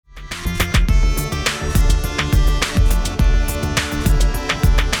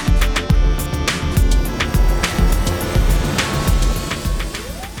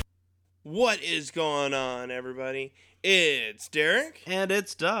What is going on, everybody? It's Derek. And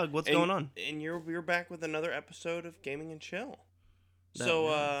it's Doug. What's going on? And we're back with another episode of Gaming and Chill.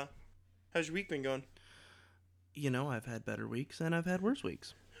 That How's your week been going? You know, I've had better weeks and I've had worse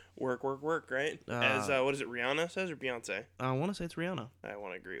weeks. Work, right? As, what is it, Rihanna says or Beyonce? I want to say it's Rihanna. I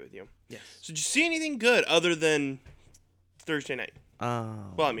want to agree with you. Yes. So did you see anything good other than Thursday night?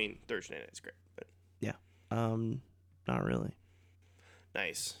 Well, I mean, Thursday night's great, but... Yeah. Not really.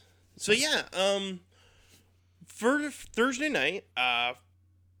 Nice. So, yeah, for Thursday night,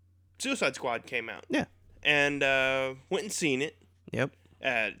 Suicide Squad came out. Yeah. And went and seen it. Yep.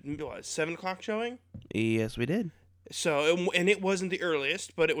 At, 7 o'clock showing? Yes, we did. So, and it wasn't the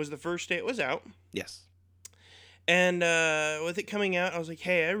earliest, but it was the first day it was out. Yes. And with it coming out, I was like,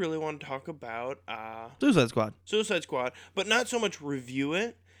 hey, I really want to talk about Suicide Squad, but not so much review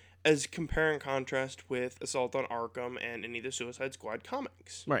it as compare and contrast with Assault on Arkham and any of the Suicide Squad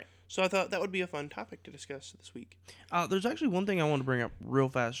comics. Right. So I thought that would be a fun topic to discuss this week. There's actually one thing I want to bring up real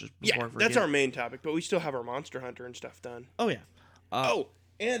fast just before I forget. That's our main topic, but we still have our Monster Hunter and stuff done. Oh, yeah.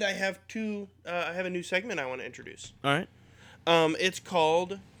 And I have a new segment I want to introduce. All right. It's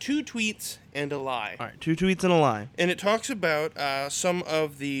called 2 Tweets and a Lie. All right, 2 tweets and a lie. And it talks about some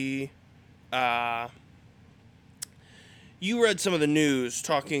of the... you read some of the news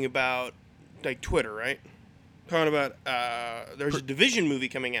talking about, like, Twitter, right? Talking about there's a Division movie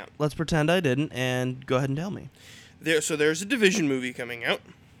coming out. Let's pretend I didn't, and go ahead and tell me. So there's a Division movie coming out.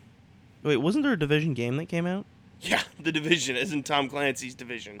 Wait, wasn't there a Division game that came out? Yeah, The Division, as in Tom Clancy's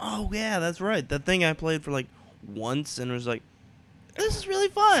Division. Oh, yeah, that's right. That thing I played for, like, once and was like, this is really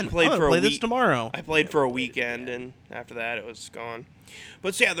fun. I'm going to play this tomorrow. I played for a weekend, and after that, it was gone.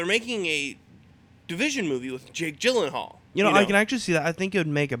 But, so, yeah, they're making a Division movie with Jake Gyllenhaal. You know, I can actually see that. I think it would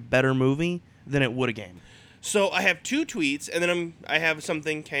make a better movie than it would a game. So, I have 2 tweets, and then I have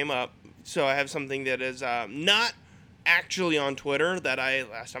something came up. So, I have something that is not actually on Twitter that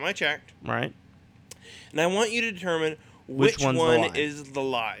last time I checked. Right. And I want you to determine which one is the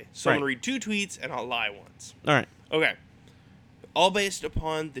lie. So, I'm going to read 2 tweets, and I'll lie once. All right. Okay. All based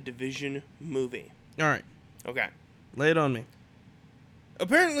upon the Division movie. All right. Okay. Lay it on me.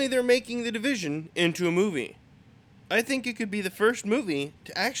 Apparently, they're making the Division into a movie. I think it could be the first movie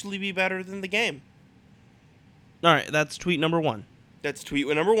to actually be better than the game. All right. That's tweet number 1. That's tweet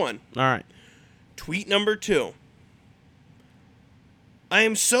number 1. All right. Tweet number 2. I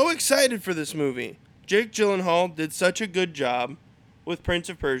am so excited for this movie. Jake Gyllenhaal did such a good job with Prince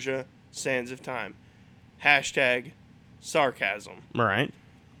of Persia: Sands of Time. Hashtag sarcasm. All right.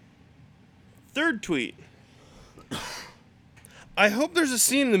 Third tweet. I hope there's a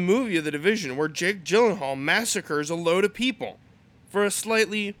scene in the movie of The Division where Jake Gyllenhaal massacres a load of people for a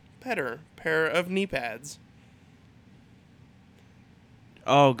slightly better pair of knee pads.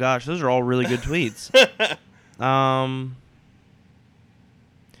 Oh, gosh. Those are all really good tweets.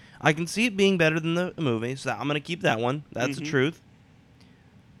 I can see it being better than the movie, so I'm going to keep that one. That's the truth.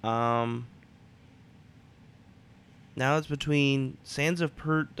 Now it's between Sands of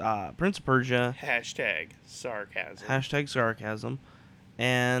Prince of Persia. Hashtag sarcasm.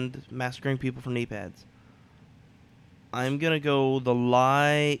 And massacring people for knee pads. I'm going to go the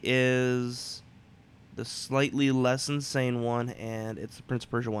lie is the slightly less insane one, and it's the Prince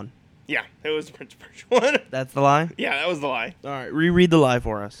of Persia one. Yeah, it was the Prince of Persia one. That's the lie? Yeah, that was the lie. All right, reread the lie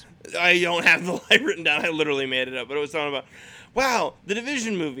for us. I don't have the lie written down. I literally made it up. But it was talking about, wow, the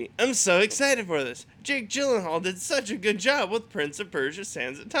Division movie. I'm so excited for this. Jake Gyllenhaal did such a good job with Prince of Persia: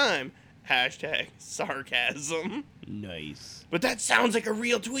 Sands of Time. Hashtag sarcasm. Nice. But that sounds like a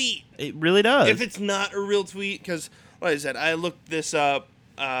real tweet. It really does. If it's not a real tweet, because, like I said, I looked this up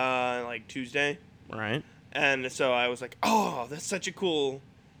like Tuesday. Right. And so I was like, oh, that's such a cool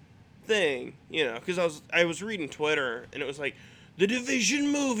thing. You know, because I was reading Twitter, and it was like, the Division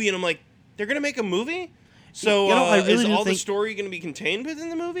movie. And I'm like, they're going to make a movie? So is all the story going to be contained within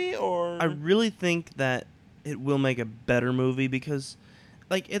the movie? Or I really think that it will make a better movie because,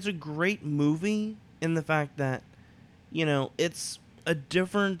 like, it's a great movie in the fact that, you know, it's a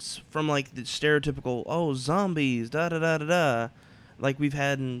difference from, like, the stereotypical, oh, zombies, da-da-da-da-da, like we've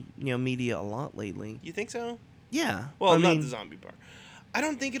had in, you know, media a lot lately. You think so? Yeah. Well, not the zombie part. I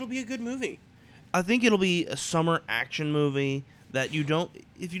don't think it'll be a good movie. I think it'll be a summer action movie that if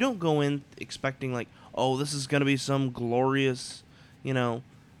you don't go in expecting, like, oh, this is going to be some glorious, you know,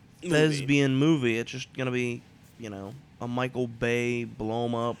 thespian movie. It's just going to be, you know, a Michael Bay, blow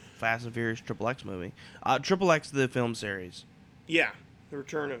 'em up, Fast and Furious XXX movie. XXX, the film series. Yeah, the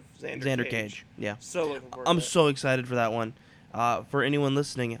return of Xander Cage. Yeah. So looking forward I'm to so excited for that one. For anyone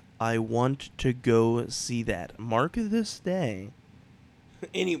listening, I want to go see that. Mark this day.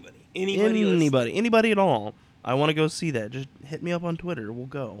 Anybody. Anybody at all. I want to go see that. Just hit me up on Twitter. We'll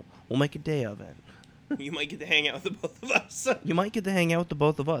go. We'll make a day of it. You might get to hang out with the both of us. You might get to hang out with the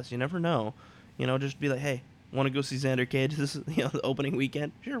both of us. You never know. Just be like, hey, want to go see Xander Cage this the opening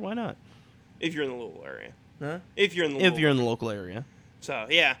weekend? Sure, why not? If you're in the local area. Huh? If you're in the local area. So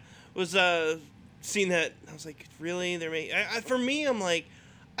yeah, was seeing that. I was like, really? For me, I'm like,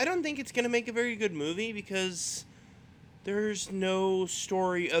 I don't think it's gonna make a very good movie because there's no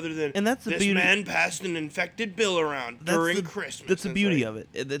story other than and that's the this beauty. Man passed an infected bill around during Christmas. That's the beauty of it.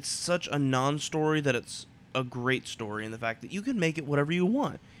 It's such a non-story that it's a great story in the fact that you can make it whatever you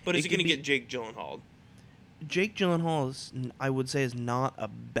want. But is it gonna get Jake Gyllenhaal? Jake Gyllenhaal I would say, is not a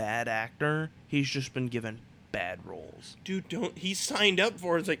bad actor. He's just been given bad roles. Dude, he signed up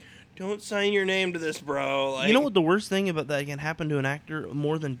for it. It's like, don't sign your name to this, bro. Like, you know what the worst thing about that can happen to an actor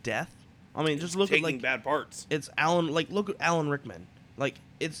more than death? I mean, just look at taking bad parts. It's look at Alan Rickman.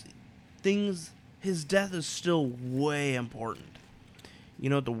 It's things. His death is still way important. You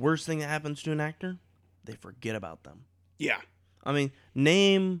know what the worst thing that happens to an actor? They forget about them. Yeah. I mean,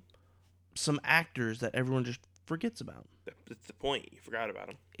 name some actors that everyone just forgets about. That's the point. You forgot about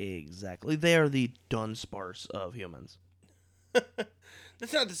them. Exactly. They are the Dunsparce of humans.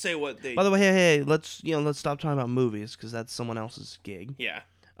 That's not to say what they... By the way, hey, let's stop talking about movies because that's someone else's gig. Yeah.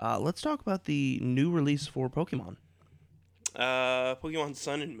 Let's talk about the new release for Pokemon. Pokemon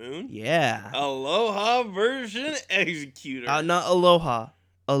Sun and Moon? Yeah. Aloha version Executor. Not Aloha.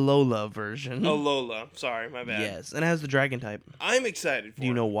 Alola version. Alola. Sorry, my bad. Yes, and it has the dragon type. I'm excited for it. Do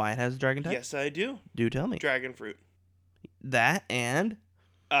you know why it has the dragon type? Yes, I do. Do tell me. Dragon fruit. That and...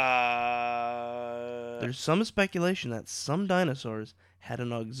 There's some speculation that some dinosaurs had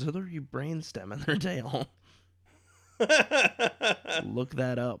an auxiliary brainstem in their tail. Look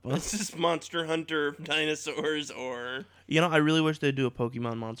that up. This is Monster Hunter dinosaurs or... I really wish they'd do a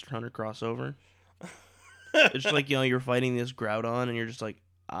Pokemon Monster Hunter crossover. It's like, you're fighting this Groudon and you're just like,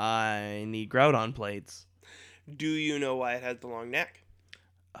 I need Groudon plates. Do you know why it has the long neck?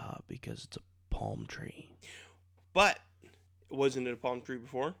 Because it's a palm tree. But, wasn't it a palm tree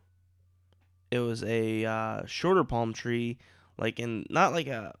before? It was a shorter palm tree, not like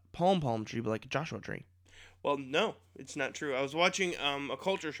a palm tree, but like a Joshua tree. Well, no, it's not true. I was watching a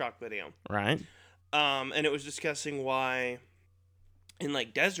Culture Shock video. Right. And it was discussing why in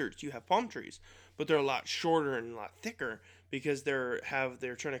deserts you have palm trees, but they're a lot shorter and a lot thicker because they're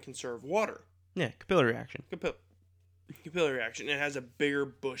trying to conserve water. Yeah, capillary action. Capillary action. It has a bigger,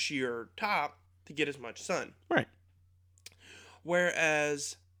 bushier top to get as much sun. Right.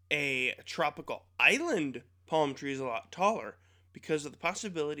 Whereas a tropical island palm tree is a lot taller because of the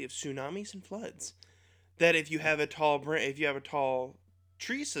possibility of tsunamis and floods. That if you have a tall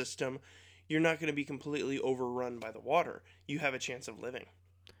tree system, you're not going to be completely overrun by the water. You have a chance of living.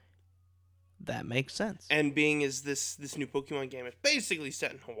 That makes sense. And being as this new Pokemon game is basically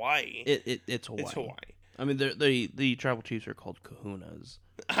set in Hawaii. It's Hawaii. It's Hawaii. I mean, the tribal chiefs are called kahunas.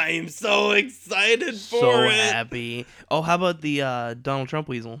 I am so excited for it. So happy. Oh, how about the Donald Trump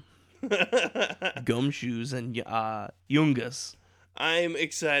weasel? Gumshoes and Yungus. I'm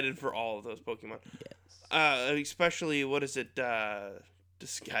excited for all of those Pokemon. Yes. Especially, what is it?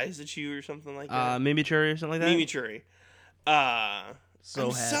 Disguise-a-Chew or something like that? Mimichurri or something like that? Mimichurri. I'm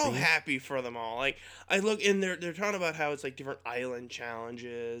so happy for them all. I look and they're talking about how it's different island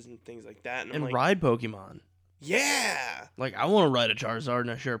challenges and things like that. And ride Pokemon. Yeah. I want to ride a Charizard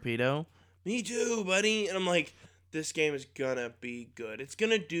and a Sharpedo. Me too, buddy. And I'm like, this game is gonna be good. It's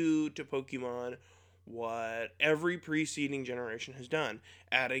gonna do to Pokemon what every preceding generation has done,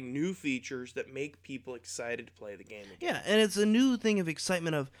 adding new features that make people excited to play the game again. Yeah, and it's a new thing of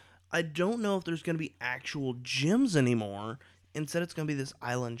excitement of, I don't know if there's going to be actual gyms anymore. Instead, it's going to be this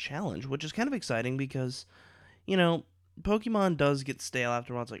island challenge, which is kind of exciting because, Pokemon does get stale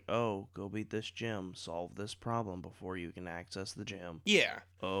after a while. It's like, oh, go beat this gym, solve this problem before you can access the gym. Yeah.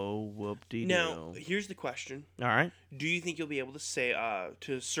 Oh, whoop-de-doo. Now, here's the question. All right. Do you think you'll be able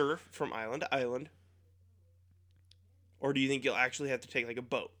to surf from island to island? Or do you think you'll actually have to take a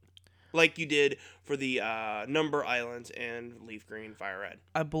boat? Like you did for the Number Islands and Leaf Green, Fire Red.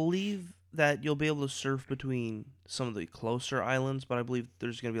 I believe that you'll be able to surf between some of the closer islands, but I believe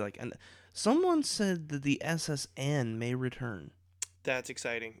there's going to be and someone said that the SSN may return. That's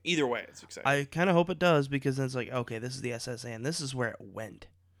exciting. Either way, it's exciting. I kind of hope it does because then it's okay, this is the SSN. This is where it went.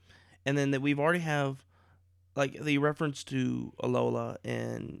 And then that we've already have the reference to Alola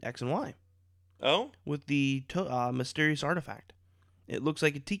in X and Y. Oh? With the mysterious artifact. It looks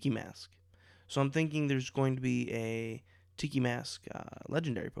like a Tiki Mask. So I'm thinking there's going to be a Tiki Mask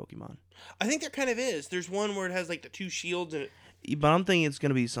legendary Pokemon. I think there kind of is. There's one where it has the two shields and But I'm thinking it's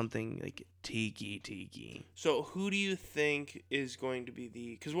gonna be something like tiki. So who do you think is going to be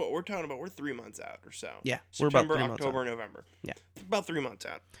the? Because what we're talking about, we're 3 months out or so. Yeah, September, we're about 3 months October, out. November. Yeah, about 3 months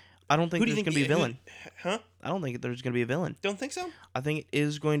out. I don't think Who do you there's think gonna be a villain. Huh? I don't think there's gonna be a villain. Don't think so. I think it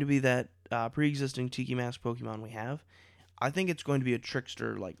is going to be that pre-existing Tiki Mask Pokemon we have. I think it's going to be a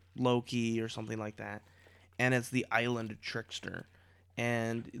trickster like Loki or something like that, and it's the Island Trickster,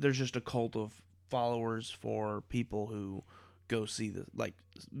 and there's just a cult of followers for people who go see the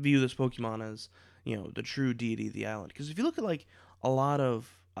view this Pokemon as the true deity of the island. Because if you look at like a lot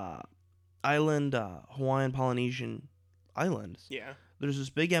of island Hawaiian Polynesian islands, Yeah, there's this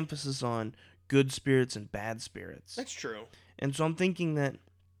big emphasis on good spirits and bad spirits. that's true. And so I'm thinking that,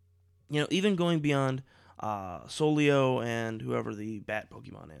 even going beyond Solio and whoever the bat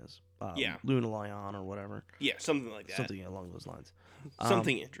Pokemon is, Lunalion or whatever. Yeah, something like that. Something along those lines.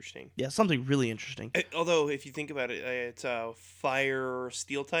 Something interesting. Yeah, something really interesting. Although, if you think about it, it's a fire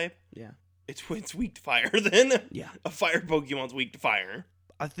steel type. Yeah. It's weak to fire then. Yeah. A fire Pokemon's weak to fire.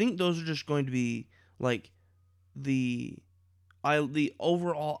 I think those are just going to be like the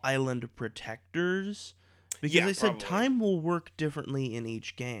overall island protectors, because they said time will work differently in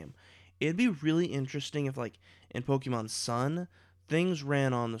each game. It'd be really interesting if, like, in Pokemon Sun, things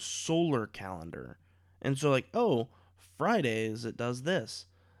ran on the solar calendar, and so Fridays it does this,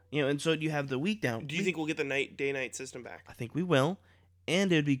 and so you have the week down. Do you think we'll get the day-night system back? I think we will,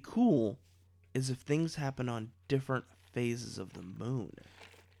 and it'd be cool is if things happen on different phases of the moon.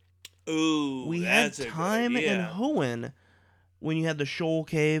 Ooh, we had time in Hoenn when you had the Shoal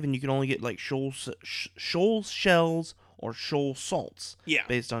Cave and you could only get like shoal shells or shoal salts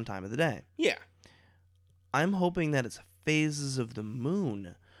based on time of the day. Yeah. I'm hoping that it's phases of the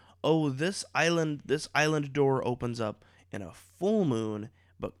moon. Oh, this island door opens up in a full moon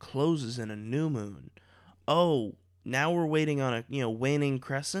but closes in a new moon. Oh, now we're waiting on a waning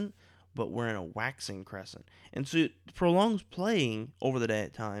crescent, but we're in a waxing crescent. And so it prolongs playing over the day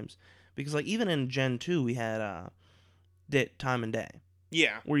at times, because like even in Gen 2 we had time and day.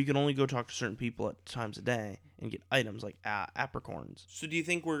 Yeah. Where you can only go talk to certain people at times a day and get items like apricorns. So do you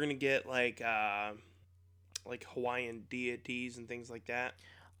think we're going to get like Hawaiian deities and things like that?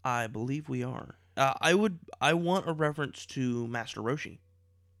 I believe we are. I want a reference to Master Roshi.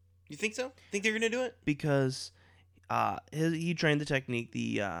 You think so? Think they're going to do it? Because he trained the technique,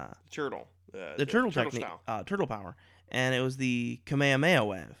 the turtle. The turtle technique, turtle power, and it was the Kamehameha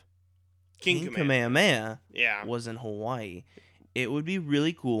wave. King Kamehameha was in Hawaii. It would be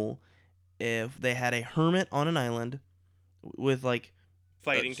really cool if they had a hermit on an island with like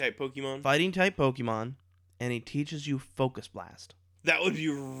fighting type Pokemon, and he teaches you Focus Blast. That would be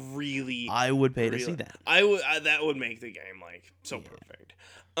really. I would pay to see that. That would make the game like so perfect.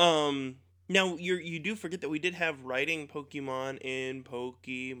 Now you do forget that we did have writing Pokemon in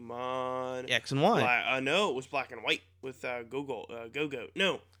Pokemon X and Y. No, it was Black and White with Go-Go.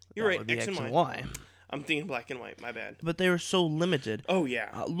 No, you're right. X and Y. I'm thinking Black and White. My bad. But they were so limited. Oh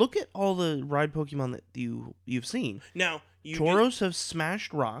yeah. Look at all the ride Pokemon that you've seen. Now Tauros have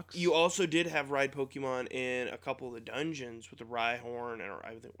smashed rocks. You also did have ride Pokemon in a couple of the dungeons with the Rhyhorn, or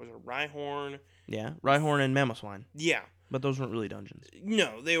I think was it Rhyhorn? Yeah, Rhyhorn and Mamoswine. Yeah. But those weren't really dungeons.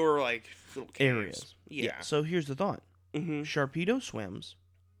 No, they were like little caves. Areas. Yeah. So here's the thought. Mm-hmm. Sharpedo swims.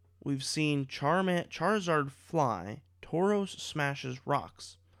 We've seen Charizard fly. Tauros smashes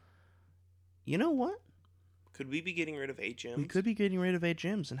rocks. You know what? Could we be getting rid of 8 gyms? We could be getting rid of 8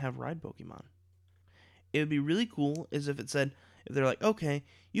 gyms and have ride Pokemon. It would be really cool if they're like, okay,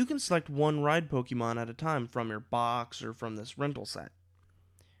 you can select one ride Pokemon at a time from your box or from this rental set.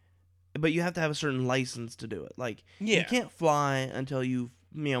 But you have to have a certain license to do it. Like, you can't fly until you've,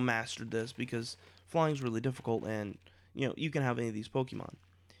 mastered this, because flying's really difficult, and, you can have any of these Pokemon.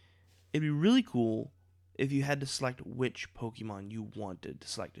 It'd be really cool if you had to select which Pokemon you wanted to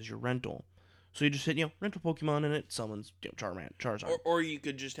select as your rental. So you just hit, rental Pokemon, and it summons Charizard. Or you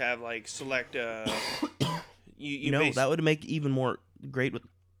could just have, like, select, that would make even more great with,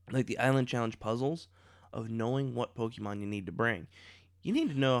 like, the Island Challenge puzzles of knowing what Pokemon you need to bring. You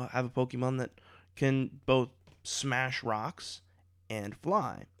need to have a Pokemon that can both smash rocks and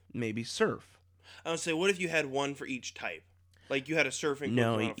fly. Maybe surf. I would say, what if you had one for each type? Like, you had a surfing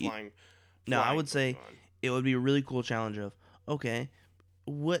Pokemon and a flying No, I would Pokemon. say it would be a really cool challenge of, okay,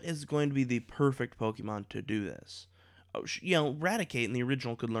 what is going to be the perfect Pokemon to do this? Raticate in the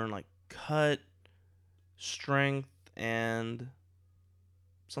original could learn, like, Cut, Strength, and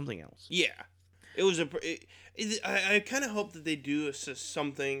something else. Yeah. It was I kind of hope that they do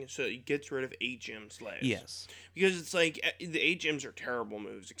something so it gets rid of 8 gyms slaves. Yes. Because it's like, the 8 gyms are terrible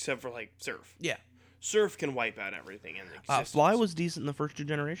moves, except for, like, Surf. Yeah. Surf can wipe out everything in existence. Fly was decent in the first 2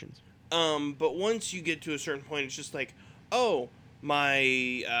 generations. But once you get to a certain point, it's just like, oh, my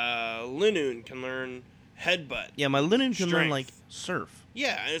Linoon can learn Headbutt. Yeah, my Linoon can learn, Strength. like, Surf.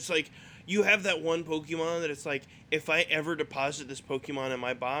 Yeah, and it's like, you have that one Pokemon that it's like, if I ever deposit this Pokemon in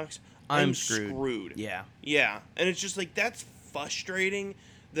my box, I'm screwed. Yeah. Yeah, and it's just like, that's frustrating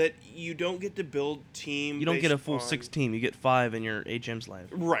that you don't get to build team. You don't get a based full on- 6 team. You get 5 in your HM Slave.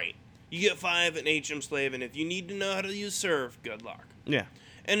 Right. You get 5 in HM Slave, and if you need to know how to use Surf, good luck. Yeah.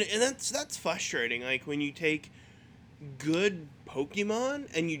 And that's frustrating. Like when you take good Pokemon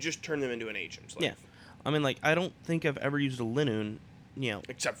and you just turn them into an HM Slave. Yeah. I mean, like, I don't think I've ever used a Linoon,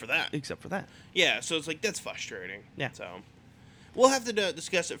 Except for that. except for that. Yeah, so it's like, that's frustrating. Yeah. So we'll have to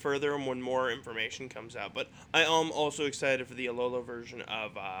discuss it further when more information comes out. But I am also excited for the Alola version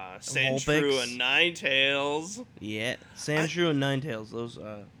of Sandshrew Vulpix. and Ninetales. Yeah. Sandshrew and Ninetales, those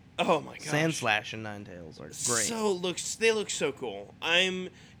Oh my gosh. Sandslash and Ninetales are great. They look so cool.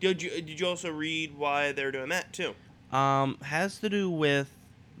 Did you also read why they're doing that too? Has to do with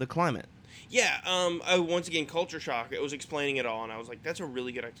the climate. Yeah, once again, Culture Shock, it was explaining it all, and I was like, that's a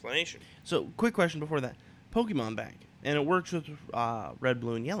really good explanation. So, quick question before that. Pokemon Bank, and it works with Red,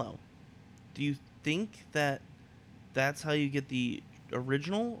 Blue, and Yellow. Do you think that's how you get the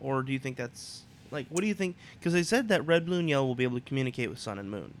original, or do you think that's... Like, what do you think? Because they said that Red, Blue, and Yellow will be able to communicate with Sun and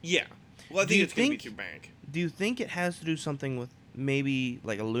Moon. Yeah. Well, I Do think you it's going to be think- through Bank. Do you think it has to do something with maybe,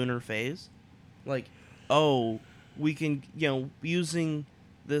 like, a lunar phase? Like, oh, we can, using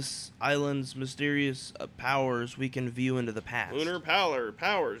this island's mysterious powers, we can view into the past. Lunar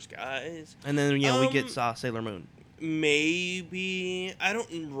powers, guys. And then, we get Um, Sailor Moon. Maybe. I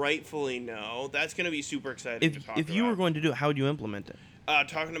don't rightfully know. That's going to be super exciting to talk If you were about. going to do it, how would you implement it?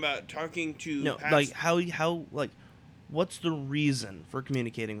 Talking to No, past... like, how, like, what's the reason for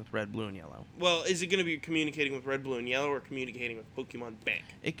communicating with Red, Blue, and Yellow? Well, is it going to be communicating with Red, Blue, and Yellow, or communicating with Pokemon Bank?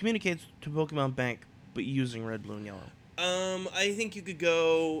 It communicates to Pokemon Bank, but using Red, Blue, and Yellow. I think you could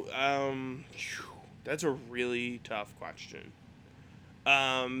go. That's a really tough question.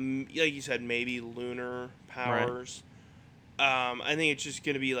 Like you said, maybe lunar powers. I think it's just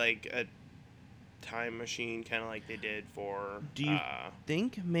gonna be like a time machine, kind of like they did for. Do you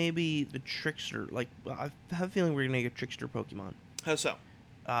think maybe the Trickster, like, I have a feeling we're going to get Trickster Pokemon. How so?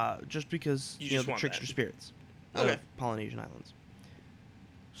 Just because, You just the want Trickster that. Spirits Okay. of Polynesian Islands.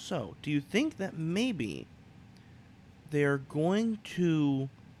 So, do you think that maybe they're going to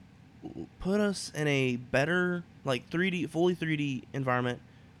put us in a better, like, fully 3D environment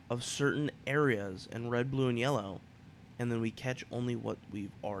of certain areas in Red, Blue, and Yellow, and then we catch only what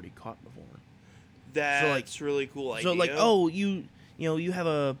we've already caught before? That's really cool idea. So, like, oh, you have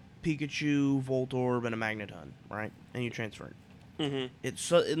a Pikachu, Voltorb, and a Magneton, right? And you transfer it. Mm-hmm. It's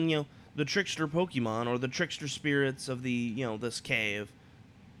the trickster Pokemon or the trickster spirits of the this cave,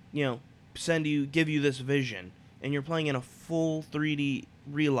 give you this vision, and you're playing in a full 3D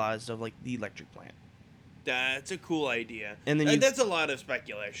realized of like the electric plant. That's a cool idea. And then that's a lot of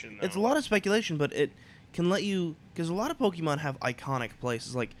speculation, though. It's a lot of speculation, but it can let you, because a lot of Pokemon have iconic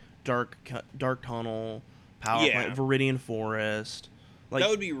places like Dark Tunnel, Power Plant, Viridian Forest. Like, that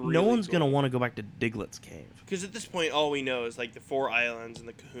would be really no one's cool. gonna want to go back to Diglett's cave. Because at this point, all we know is like the 4 islands and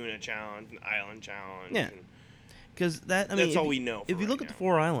the Kahuna Challenge and Island Challenge. Yeah. and- Because That's all we know for If you look right at the now.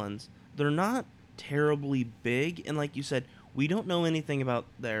 4 islands, they're not terribly big, and like you said, we don't know anything about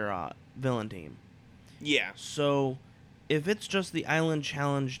their villain team. Yeah. So, if it's just the island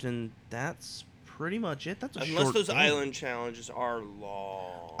challenged, and that's pretty much it. That's a Unless short those game. island challenges are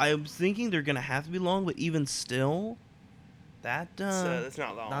long. I'm thinking they're gonna have to be long, but even still, that's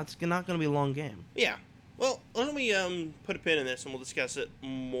not long. That's not gonna be a long game. Yeah. Well, why don't we put a pin in this and we'll discuss it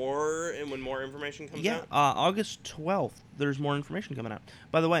more and when more information comes Yeah, out. August 12th. There's more information coming out.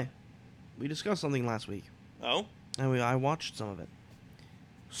 By the way, we discussed something last week, Oh? and I watched some of it.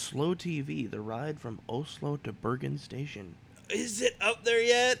 Slow TV, the ride from Oslo to Bergen Station. Is it up there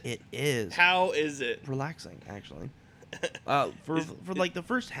yet? It is How is it? relaxing, actually. For like the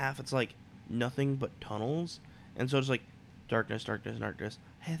first half, it's like nothing but tunnels, and so it's like darkness, darkness, darkness.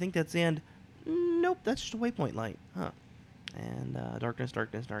 Hey, I think that's the end. Nope, that's just a waypoint light, huh? And darkness,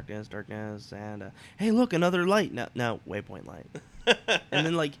 darkness, darkness, darkness, and hey, look, another light. No, waypoint light. And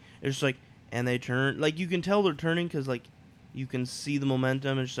then like it's just like, and they turn, like you can tell they're turning because like you can see the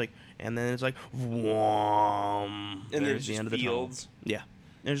momentum. And it's just like, and then it's like, whoom, And there's there's the just end of the tunnel. fields. Yeah,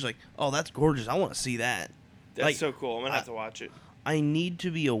 and it's like, oh, that's gorgeous. I want to see that. That's Like, so cool. I'm going to have to watch it. I need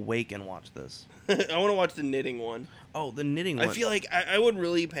to be awake and watch this. I want to watch the knitting one. Oh, the knitting one. I feel like I would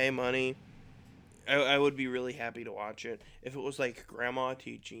really pay money I would be really happy to watch it if it was like grandma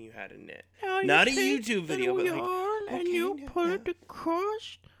teaching you how to knit. How Not a you take YouTube the video, but like, yarn and okay, you put it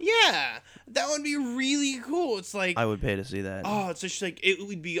across. Yeah, that would be really cool. It's like, I would pay to see that. oh, it's just like, it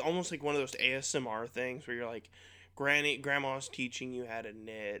would be almost like one of those ASMR things where you're like, grandma's teaching you how to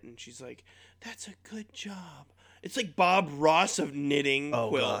knit, and she's like, that's a good job. It's like Bob Ross of knitting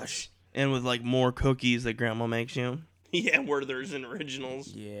quilts. Gosh. And with like more cookies that grandma makes you. Yeah, Werther's and Originals.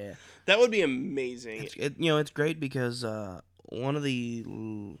 Yeah. That would be amazing. It's great because one of the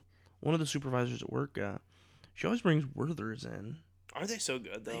supervisors at work, she always brings Werther's in. Are they so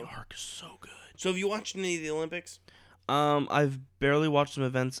good, though? They are so good. So have you watched any of the Olympics? I've barely watched some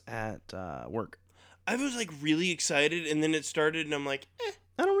events at work. I was like really excited, and then it started, and I'm like,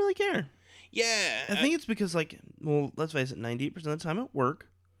 I don't really care. Yeah. I think it's because, like, well, let's face it, 98% of the time at work,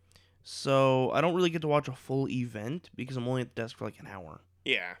 so I don't really get to watch a full event because I'm only at the desk for like an hour.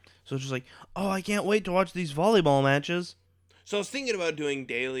 Yeah. So it's just like, oh, I can't wait to watch these volleyball matches. So I was thinking about doing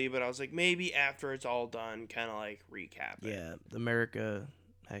daily, but I was like, maybe after it's all done, kind of like recap it. Yeah, America,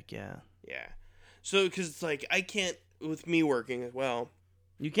 heck yeah. Yeah. So, because it's like, I can't, with me working as well,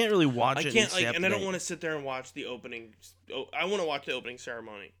 You can't really watch it. I can't, like, and I don't want to sit there and watch the opening. I want to watch the opening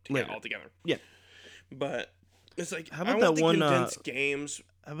ceremony to get it all together. Yeah. But it's like, how about I want that the one condensed games.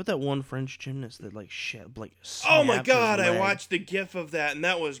 How about that one French gymnast that like Oh my god, his leg? I watched the gif of that, and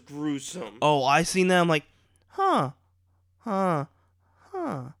that was gruesome. Oh, I seen that. I'm like, huh.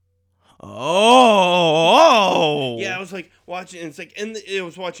 Oh. Yeah, I was like watching, and it's like, and it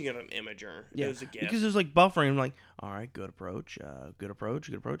was watching it on Imager. Yeah, It was a gif. because there's like buffering. I'm like, all right, good approach.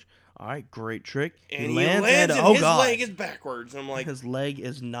 All right, great trick. And he lands and oh his god, leg is backwards. I'm like, his leg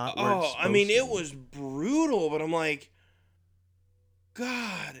is not where it's oh, I mean, supposed it was brutal, but I'm like,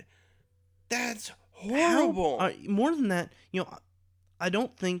 God, that's horrible. More than that, I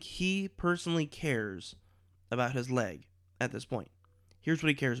don't think he personally cares about his leg at this point. Here's what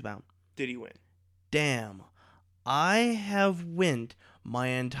he cares about. Did he win? Damn, I have went my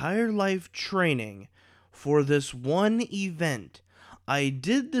entire life training for this one event. I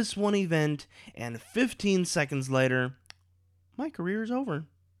did this one event, and 15 seconds later, my career is over.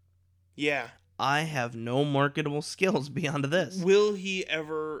 Yeah. I have no marketable skills beyond this. Will he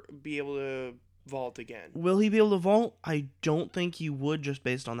ever be able to vault again? Will he be able to vault? I don't think he would, just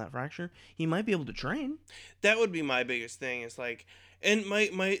based on that fracture. He might be able to train. That would be my biggest thing. It's like, and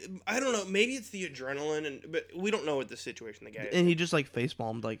my I don't know, maybe it's the adrenaline, but we don't know what the situation the guy is. And he just like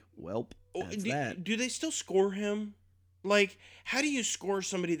facepalmed, like, welp, that's that. Do they still score him? Like, how do you score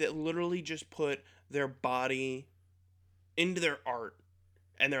somebody that literally just put their body into their art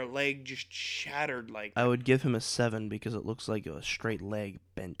and their leg just shattered like that? I would give him a 7 because it looks like a straight leg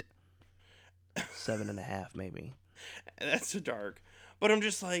bent. 7.5 maybe. That's so dark. But I'm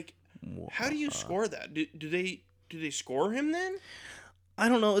just like, how do you score that? Do they score him then? I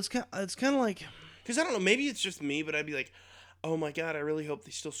don't know. It's kind of like, because I don't know. Maybe it's just me, but I'd be like, oh my god, I really hope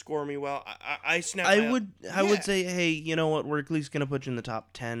they still score me well. I snap. I would say, hey, you know what? We're at least gonna put you in the top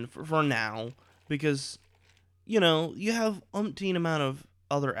 10 for now because, you have umpteen amount of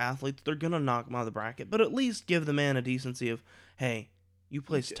other athletes. They're gonna knock them out of the bracket, but at least give the man a decency of, hey, you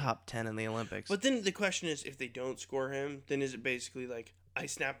placed top 10 in the Olympics. But then the question is, if they don't score him, then is it basically like I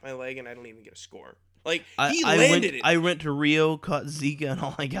snapped my leg and I don't even get a score? Like, he landed it. I went to Rio, caught Zika, and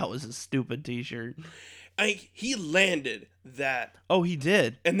all I got was a stupid T-shirt. He landed that. Oh, he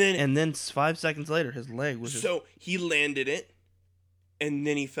did. And then 5 seconds later, his leg was so he landed it, and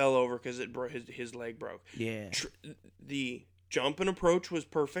then he fell over because his leg broke. Yeah. The jump and approach was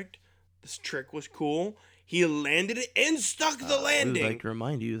perfect. This trick was cool. He landed it and stuck the landing. I would like to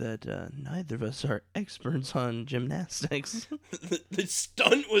remind you that neither of us are experts on gymnastics. The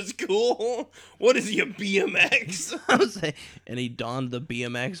stunt was cool. What is he, a BMX? I would say, and he donned the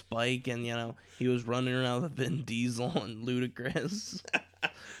BMX bike, and he was running around with Vin Diesel and Ludacris.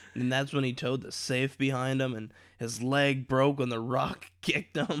 And that's when he towed the safe behind him, and his leg broke when the Rock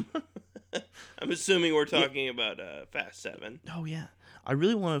kicked him. I'm assuming we're talking about Fast 7. Oh yeah. I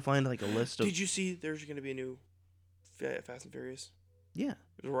really want to find like a list of. Did you see there's going to be a new Fast and Furious? Yeah.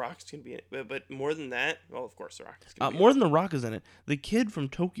 The Rock's going to be in it. But more than that, well, of course, The Rock is going to be more than The Rock is in it. The kid from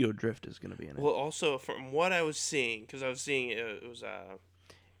Tokyo Drift is going to be in it. Well, also, from what I was seeing, because I was seeing it was.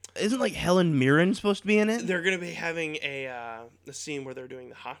 Isn't like Helen Mirren supposed to be in it? They're going to be having a scene where they're doing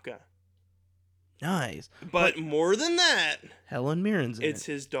the haka. Nice. But more than that, Helen Mirren's in it. It's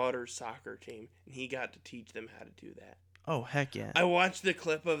his daughter's soccer team, and he got to teach them how to do that. Oh, heck yeah. I watched the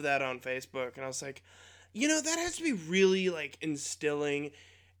clip of that on Facebook, and I was like, that has to be really, like, instilling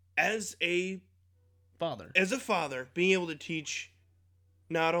as a father. As a father, being able to teach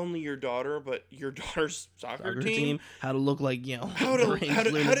not only your daughter, but your daughter's soccer team. How to look like, how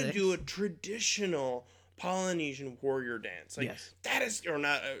to do a traditional Polynesian warrior dance. Like, yes. That is, or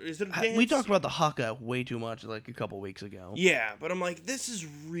not, is it a dance? We talked about the haka way too much like a couple weeks ago. Yeah, but I'm like, this is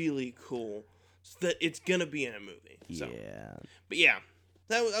really cool that it's gonna be in a movie. So. Yeah. But yeah,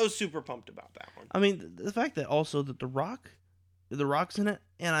 I was super pumped about that one. I mean, the fact that also that The Rock's in it,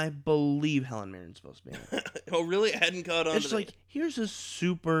 and I believe Helen Mirren's supposed to be in it. Oh, really? I hadn't caught on It's to like, that. here's a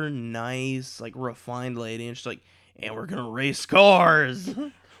super nice, like, refined lady, and she's like, and we're gonna race cars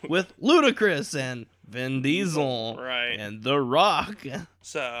with Ludacris and Vin Diesel. Right. And The Rock.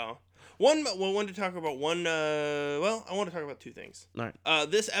 So, I want to talk about two things. All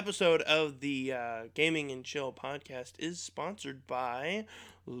right. This episode of the Gaming and Chill podcast is sponsored by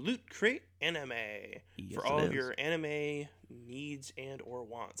Loot Crate Anime for all of your anime needs and or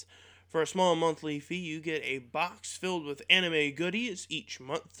wants. For a small monthly fee, you get a box filled with anime goodies each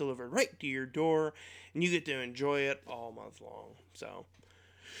month delivered right to your door, and you get to enjoy it all month long. So,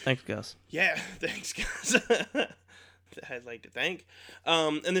 thanks, Gus. yeah, thanks, Gus. I'd like to thank.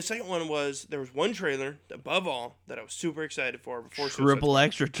 And the second one was, there was one trailer, above all, that I was super excited for before Triple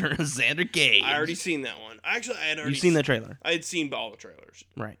X Return of Xander Cage. I already seen that one. Actually, I had already You've seen that trailer? I had seen all the trailers.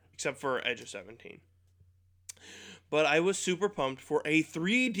 Right. Except for Edge of 17. But I was super pumped for a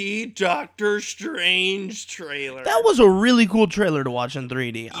 3D Doctor Strange trailer. That was a really cool trailer to watch in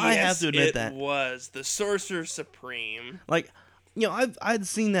 3D. Yes, I have to admit that. It was. The Sorcerer Supreme. Like, I'd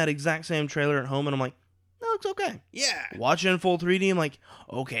seen that exact same trailer at home, and I'm like, that looks okay. Yeah. Watch it in full 3D, I'm like,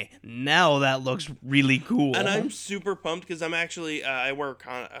 okay, now that looks really cool. And I'm super pumped because I'm actually, I wear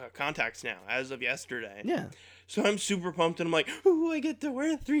contacts now, as of yesterday. Yeah. So I'm super pumped, and I'm like, ooh, I get to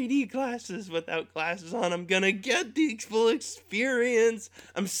wear 3D glasses. Without glasses on, I'm gonna get the full experience.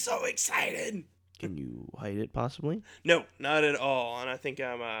 I'm so excited. Can you hide it, possibly? No, not at all. And I think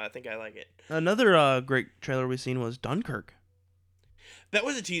I like it. Another great trailer we seen was Dunkirk. That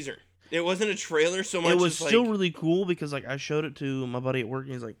was a teaser. It wasn't a trailer so much. It was as still really cool because I showed it to my buddy at work,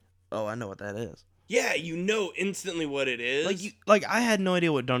 and he's like, "Oh, I know what that is." Yeah, you know instantly what it is. Like I had no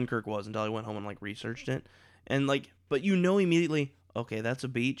idea what Dunkirk was until I went home and researched it, and but immediately, okay, that's a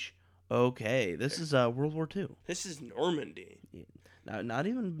beach. Okay, this is World War II. This is Normandy. Yeah. Not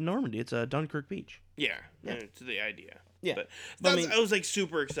even Normandy. It's Dunkirk Beach. Yeah, it's the idea. Yeah, but I was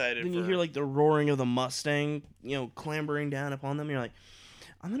super excited. Then you hear the roaring of the Mustang, clambering down upon them. You're like,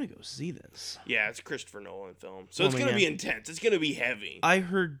 I'm gonna go see this. Yeah, it's a Christopher Nolan film, so it's gonna be intense. It's gonna be heavy. I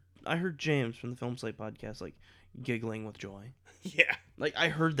heard James from the Film Slate podcast giggling with joy. Yeah, I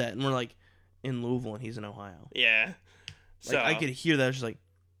heard that, and we're in Louisville, and he's in Ohio. Yeah, so I could hear that. I was just like,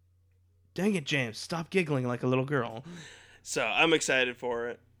 dang it, James, stop giggling like a little girl. So I'm excited for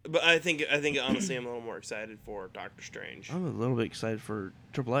it. But I think honestly I'm a little more excited for Doctor Strange. I'm a little bit excited for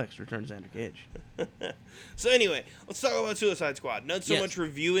Triple X Return to Xander Cage. So anyway, let's talk about Suicide Squad. Not so much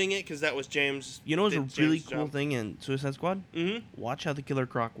reviewing it, because that was James. You know what's a really cool thing in Suicide Squad? Mm-hmm. Watch how the Killer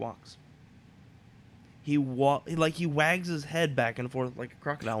Croc walks. He wags his head back and forth like a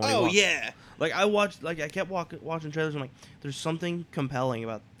crocodile when he walks. Yeah. I kept watching trailers, and I'm like, there's something compelling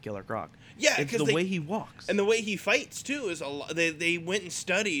about Killer Croc. Yeah, it's the way he walks. And the way he fights, too, is a lot. They went and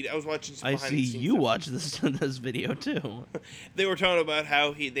studied. I was watching some behind the scenes you watch this video, too. They were talking about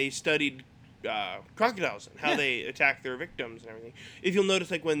how they studied crocodiles and how they attack their victims and everything. If you'll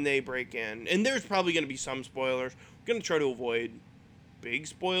notice, when they break in, and there's probably going to be some spoilers. We're going to try to avoid big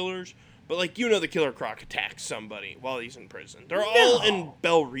spoilers. But, the Killer Croc attacks somebody while he's in prison. They're all in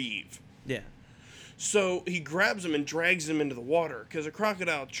Belle Reve. Yeah. So he grabs him and drags him into the water because a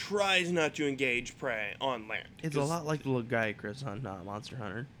crocodile tries not to engage prey on land. It's a lot like the little guy, Chris, on Monster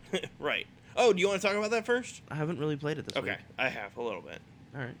Hunter. Right. Oh, do you want to talk about that first? I haven't really played it this week. Okay, I have a little bit.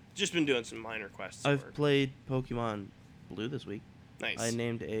 All right. Just been doing some minor quests. I've played Pokemon Blue this week. Nice. I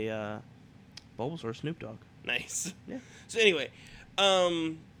named a Bulbasaur Snoop Dogg. Nice. Yeah. So anyway,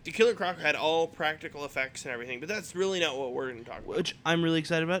 the Killer Croc had all practical effects and everything, but that's really not what we're going to talk about. Which I'm really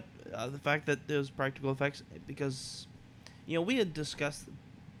excited about. The fact that there's practical effects, because, we had discussed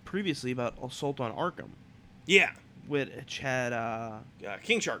previously about Assault on Arkham. Yeah. Which had,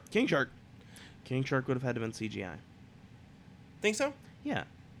 King Shark. King Shark. King Shark would have had to have been CGI. Think so? Yeah.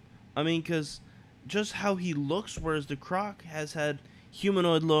 I mean, because just how he looks, whereas the Croc has had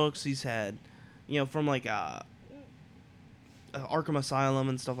humanoid looks, he's had, from Arkham Asylum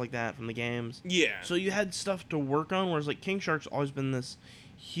and stuff like that from the games. Yeah. So you had stuff to work on, whereas like King Shark's always been this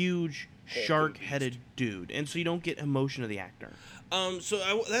huge shark-headed dude, and so you don't get emotion of the actor. That's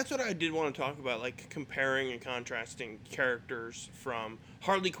what I did want to talk about, like comparing and contrasting characters from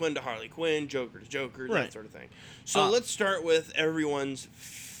Harley Quinn to Harley Quinn, Joker to Joker, that Right. sort of thing. So let's start with everyone's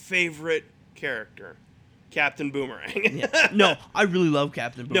favorite character, Captain Boomerang. Yeah. No, I really love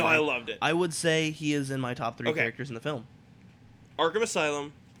Captain Boomerang. No, I loved it. I would say he is in my top 3 characters in the film. Arkham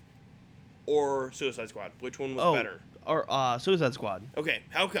Asylum or Suicide Squad? Which one was better? Or Suicide Squad. Okay,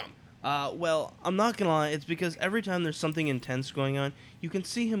 how come? Well, I'm not gonna lie. It's because every time there's something intense going on, you can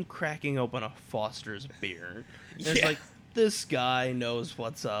see him cracking open a Foster's beer. And it's like, this guy knows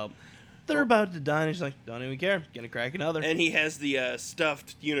what's up. They're about to die, and he's like, don't even care. Gonna crack another. And he has the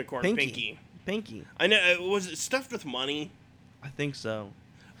stuffed unicorn, Pinky. I know. Was it stuffed with money? I think so.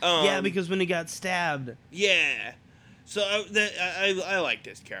 Yeah, because when he got stabbed. Yeah. So I liked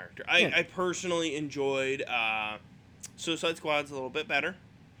his character. I personally enjoyed Suicide Squad's a little bit better.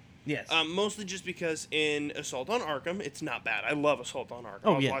 Yes. Mostly just because in Assault on Arkham, it's not bad. I love Assault on Arkham.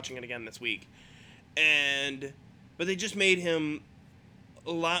 Oh, I was watching it again this week. But they just made him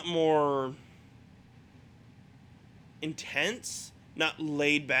a lot more intense, not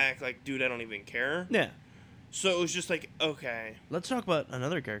laid back, like, dude, I don't even care. Yeah. So it was just like, okay. Let's talk about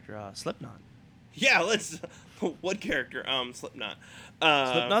another character, Slipknot. Yeah, let's... What character? Slipknot.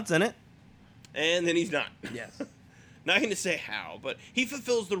 Slipknot's in it. And then he's not. Yes. Not going to say how, but he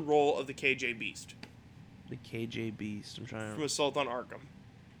fulfills the role of the KJ Beast. The KJ Beast. I'm trying to... From Assault on Arkham.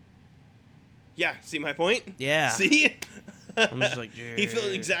 Yeah, see my point? Yeah. See? I'm just like... He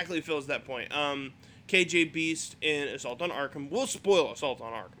exactly fills that point. KJ Beast in Assault on Arkham. We'll spoil Assault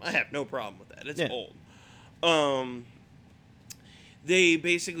on Arkham. I have no problem with that. It's old. They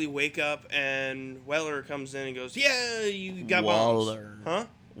basically wake up and Weller comes in and goes, yeah, you got Waller. Bombs. Huh?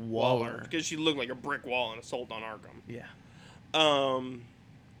 Waller. Because she looked like a brick wall in Assault on Arkham. Yeah. And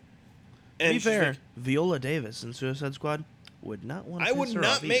to be fair, like, Viola Davis in Suicide Squad would not want to I would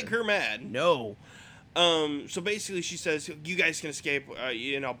not make her mad. No. So basically she says, you guys can escape,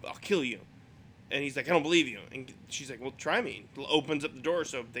 and I'll kill you. And he's like, I don't believe you. And she's like, well, try me. Opens up the door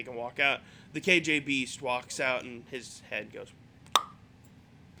so they can walk out. The KJ Beast walks out and his head goes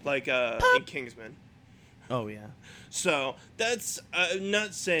like in Kingsman. Oh, yeah. So that's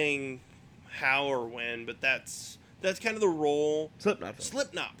not saying how or when, but that's kind of the role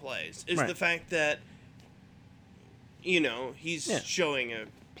Slipknot plays, is the fact that, he's showing a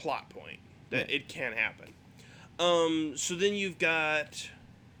plot point that it can happen. So then you've got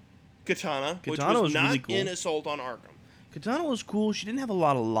Katana, which was not really cool. In Assault on Arkham. Katana was cool. She didn't have a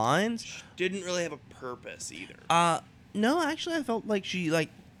lot of lines. She didn't really have a purpose either. No, actually, I felt like she,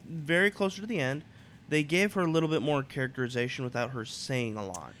 very closer to the end, they gave her a little bit more characterization without her saying a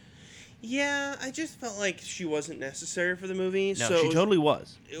lot. Yeah, I just felt like she wasn't necessary for the movie. No, she totally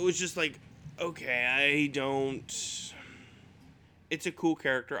was. It was just like, okay, I don't... It's a cool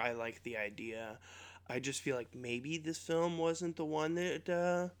character. I like the idea. I just feel like maybe this film wasn't the one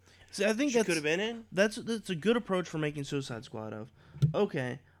that See, I think she could have been in. That's a good approach for making Suicide Squad of,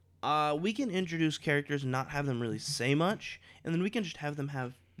 okay, we can introduce characters and not have them really say much, and then we can just have them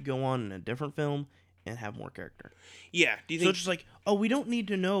go on in a different film and have more character. Yeah. Do you think... So it's just like, oh, we don't need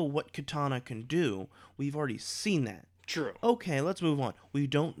to know what Katana can do. We've already seen that. True. Okay, let's move on. We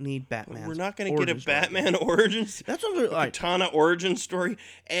don't need Batman. We're not going to get a Batman origin story. That's what we're Katana origin story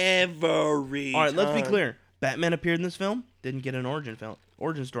every All right, let's be clear. Batman appeared in this film, didn't get an origin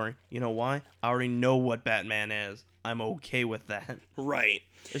story. You know why? I already know what Batman is. I'm okay with that. Right.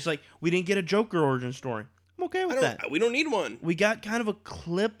 It's like, we didn't get a Joker origin story. I'm okay with that. We don't need one. We got kind of a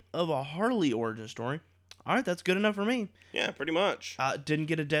clip of a Harley origin story. All right, that's good enough for me. Yeah, pretty much. Didn't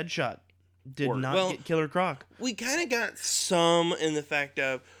get a Deadshot. Did not get Killer Croc. We kind of got some in the fact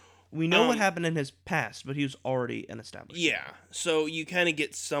of... We know what happened in his past, but he was already an established. Yeah, so you kind of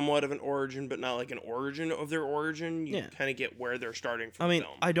get somewhat of an origin, but not like an origin of their origin. You kind of get where they're starting from. I mean,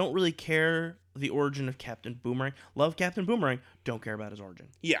 I don't really care the origin of Captain Boomerang. Love Captain Boomerang. Don't care about his origin.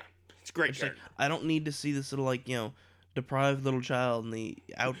 Yeah, it's great. Like, I don't need to see this little, deprived little child in the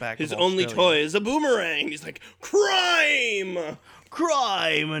outback. His only toy is a boomerang. He's like, crime!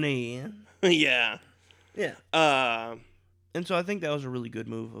 Criminy! Yeah. Yeah. And so I think that was a really good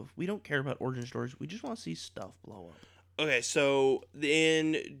move of, we don't care about origin stories, we just want to see stuff blow up. Okay, so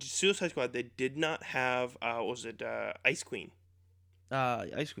in Suicide Squad, they did not have, Ice Queen?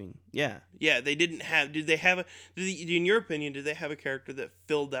 Ice Queen, yeah. Yeah, they didn't have, in your opinion, did they have a character that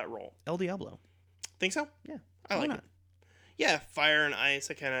filled that role? El Diablo. Think so? Yeah. I like it. Yeah, fire and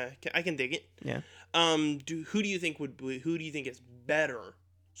ice. I can dig it. Yeah. Who do you think is better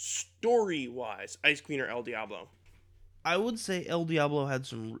story wise, Ice Queen or El Diablo? I would say El Diablo had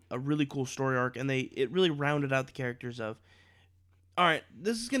a really cool story arc, and it really rounded out the characters of. All right,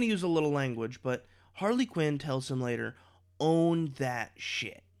 this is gonna use a little language, but Harley Quinn tells him later, "Own that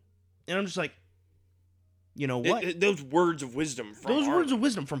shit," and I'm just like, you know what? Those words of wisdom from Those Harley. words of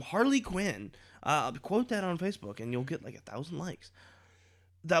wisdom from Harley Quinn. Quote that on Facebook, and you'll get like 1,000 likes.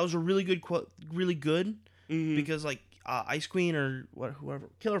 That was a really good quote, really good, because like Ice Queen or whoever,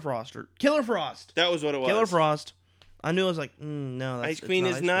 Killer Frost. That was what it was. Killer Frost. I knew I was like, no, Ice Queen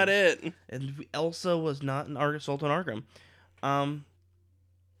is not it. And Elsa was not an Assault on Arkham.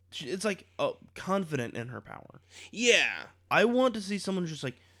 It's like confident in her power. Yeah. I want to see someone just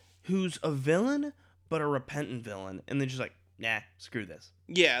like who's a villain but a repentant villain, and they're just like, nah, screw this.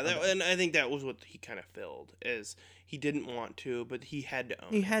 Yeah, and I think that was what he kind of filled, is he didn't want to, but he had to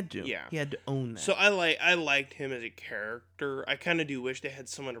own. He had to. Yeah, he had to own that. So I liked him as a character. I kind of do wish they had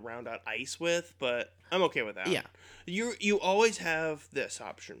someone to round out Ice with, but I'm okay with that. Yeah. You always have this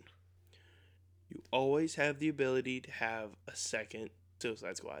option. You always have the ability to have a second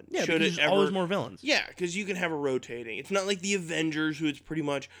Suicide Squad. Yeah, because there's always more villains. Yeah, because you can have a rotating. It's not like the Avengers, who it's pretty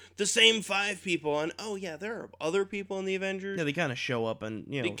much the same 5 people, and there are other people in the Avengers. Yeah, they kind of show up and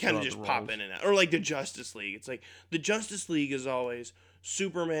they kind of just pop in and out, or like the Justice League. It's like the Justice League is always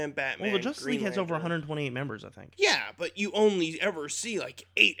Superman, Batman. Well, the Justice League has Lantern. over 128 members, I think. Yeah, but you only ever see like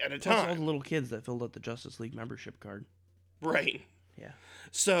 8 at a time. Plus all the little kids that filled out the Justice League membership card. Right. Yeah.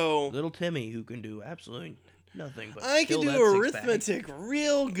 So little Timmy, who can do absolutely nothing but I can do arithmetic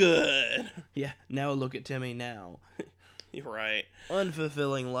real good. Yeah, now look at Timmy now. You're right.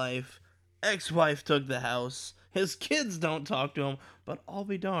 Unfulfilling life. Ex-wife took the house. His kids don't talk to him, but I'll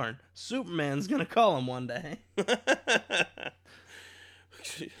be darned, Superman's gonna call him one day.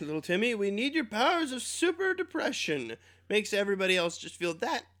 Little Timmy, we need your powers of super depression. Makes everybody else just feel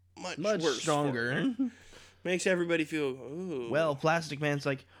that much worse. Stronger. Makes everybody feel, ooh. Well, Plastic Man's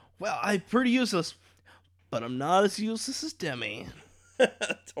like, well, I'm pretty useless, but I'm not as useless as Demi.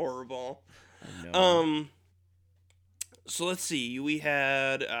 That's horrible. I know. So let's see. We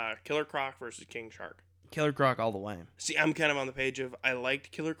had Killer Croc versus King Shark. Killer Croc all the way. See, I'm kind of on the page of I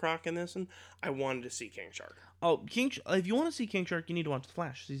liked Killer Croc in this, and I wanted to see King Shark. Oh, if you want to see King Shark, you need to watch The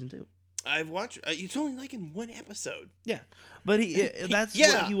Flash season 2. I've watched. It's only like in 1 episode. Yeah, but that's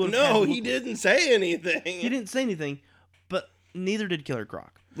yeah. What he would. No, he didn't say anything. He didn't say anything, but neither did Killer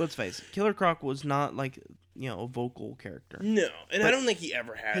Croc. Let's face it, Killer Croc was not like a vocal character. No, and I don't think he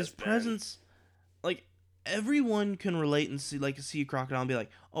ever has. His presence, like everyone can relate and see a crocodile and be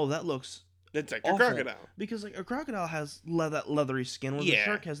like, oh, that looks. It's like awful. a crocodile. Because like a crocodile has that leathery skin, where the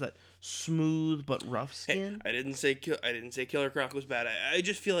shark has that smooth but rough skin. Hey, I didn't say Killer Croc was bad. I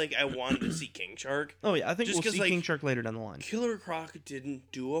just feel like I wanted to see King Shark. Oh yeah, I think just we'll see King Shark later down the line. Killer Croc didn't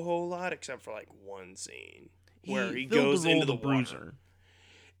do a whole lot except for like one scene where he goes into the bruiser. Water.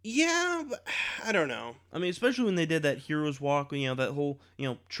 Yeah, but I don't know. I mean, especially when they did that hero's walk, that whole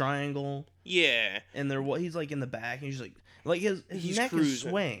triangle. Yeah, and he's like in the back, and he's like his neck cruising. is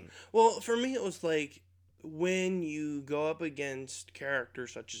swaying. Well, for me, it was like when you go up against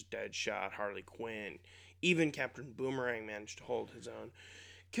characters such as Deadshot, Harley Quinn, even Captain Boomerang managed to hold his own.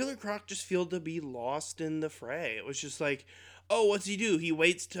 Killer Croc just felt to be lost in the fray. It was just like, oh, what's he do? He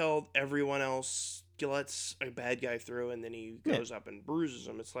waits till everyone else lets a bad guy through, and then he goes up and bruises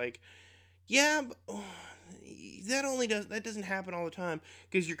him. It's like, yeah, but, that doesn't happen all the time,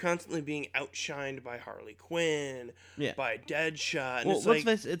 because you're constantly being outshined by Harley Quinn, by Deadshot. And well, let's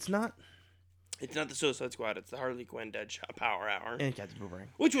face it, it's not the Suicide Squad. It's the Harley Quinn Deadshot Power Hour, and Captain Boomerang,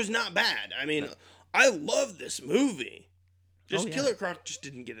 which was not bad. I mean, I love this movie. Killer Croc just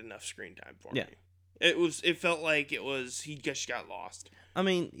didn't get enough screen time for me. It felt like he just got lost. I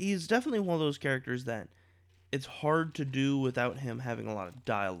mean, he's definitely one of those characters that it's hard to do without him having a lot of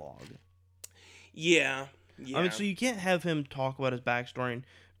dialogue. Yeah. I mean, so you can't have him talk about his backstory and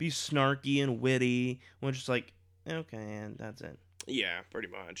be snarky and witty when it's just like, okay, and that's it. Yeah, pretty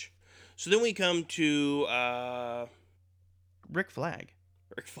much. So then we come to Rick Flag.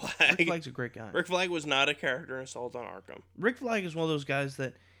 Rick Flag's a great guy. Rick Flag was not a character in Assault on Arkham. Rick Flag is one of those guys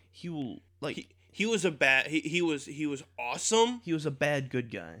that he will like. He was a bad. He was awesome. He was a bad good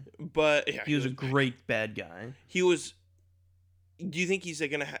guy, but he was a great bad guy. He was. Do you think he's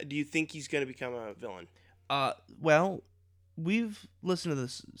gonna become a villain? Well, we've listened to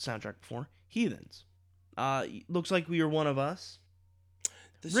this soundtrack before. Heathens. Looks Like We Are One of Us.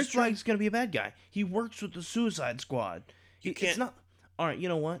 Rick Flag's gonna be a bad guy. He works with the Suicide Squad. It's not. All right, you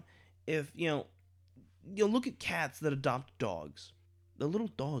know what? If look at cats that adopt dogs. The little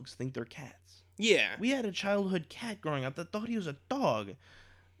dogs think they're cats. Yeah. We had a childhood cat growing up that thought he was a dog.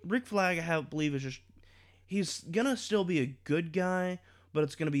 Rick Flag, I believe, is just... He's gonna still be a good guy, but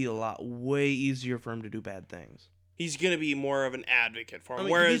it's gonna be a lot way easier for him to do bad things. He's gonna be more of an advocate for him. I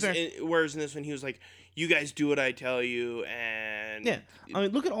mean, whereas in this one, he was like, "You guys do what I tell you," and yeah. I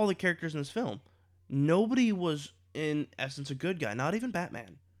mean, look at all the characters in this film. Nobody was, in essence, a good guy. Not even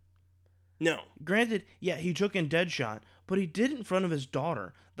Batman. No. Granted, yeah, he took in Deadshot, but he did it in front of his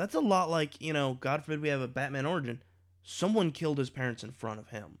daughter. That's a lot like, God forbid we have a Batman origin. Someone killed his parents in front of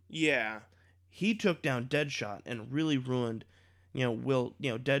him. Yeah. He took down Deadshot and really ruined,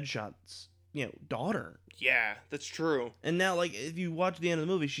 Deadshot's, daughter. Yeah, that's true. And now, like, if you watch the end of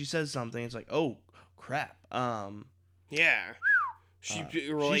the movie, she says something. It's like, oh crap. Yeah. She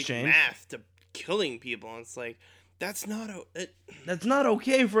relates math to killing people. And it's like, that's not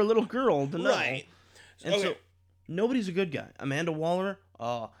okay for a little girl to know. Right. And so nobody's a good guy. Amanda Waller.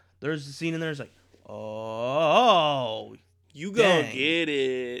 There's a scene in there. It's like, oh, you go get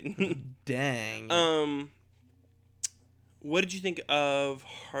it. Dang. What did you think of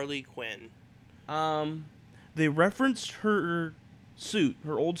Harley Quinn? They referenced her suit,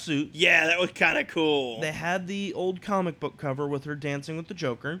 her old suit. Yeah, that was kind of cool. They had the old comic book cover with her dancing with the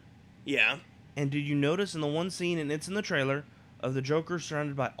Joker. Yeah. And did you notice in the one scene, and it's in the trailer, of the Joker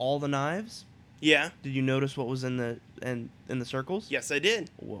surrounded by all the knives? Yeah. Did you notice what was in the circles? Yes, I did.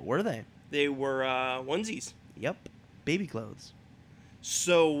 What were they? They were onesies. Yep. Baby clothes.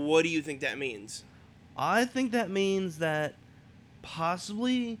 So what do you think that means? I think that means that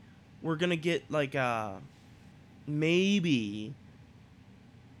possibly we're going to get like maybe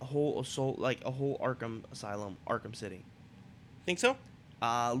a whole assault, like a whole Arkham Asylum, Arkham City. Think so?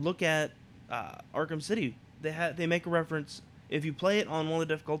 Look at Arkham City. They make a reference. If you play it on one of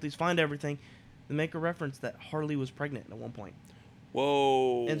the difficulties, find everything. They make a reference that Harley was pregnant at one point.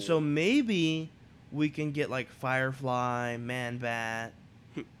 Whoa. And so maybe we can get like Firefly, Man-Bat.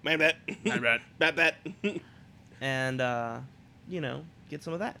 Man-Bat. Man-Bat. Bat-Bat. And, get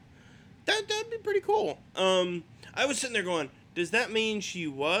some of that. That'd be pretty cool. I was sitting there going, does that mean she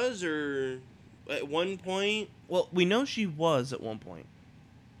was, or at one point? Well, we know she was at one point.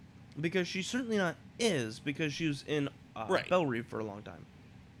 Because she's certainly not is, because she was in Belle Reve for a long time.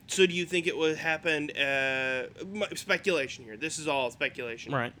 So do you think it would happen, speculation here, this is all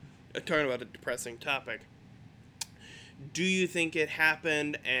speculation. Right. Talking about a depressing topic. Do you think it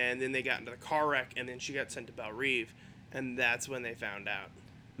happened and then they got into the car wreck and then she got sent to Belle Reve and that's when they found out?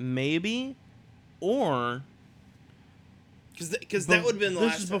 Maybe, or... Because that would have been the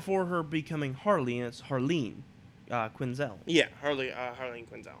last This is before her becoming Harley, and it's Harleen Quinzel. Yeah, Harleen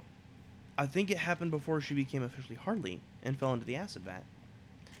Quinzel. I think it happened before she became officially Harley and fell into the acid vat.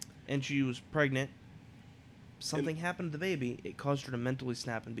 And she was pregnant. Something happened to the baby. It caused her to mentally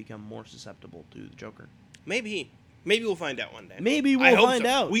snap and become more susceptible to the Joker. Maybe we'll find out one day. Maybe we'll find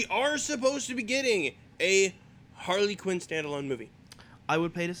out. We are supposed to be getting a Harley Quinn standalone movie. I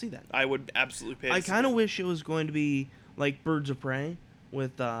would pay to see that. I would absolutely pay to see that. I kind of wish it was going to be like Birds of Prey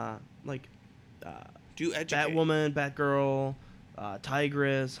with Batwoman, Batgirl,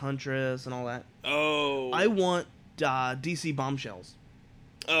 Tigress, Huntress, and all that. Oh. I want DC Bombshells.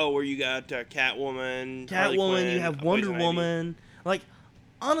 Oh, where you got Catwoman, you have Wonder Woman. Like,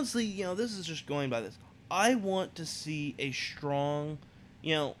 honestly, this is just going by this. I want to see a strong,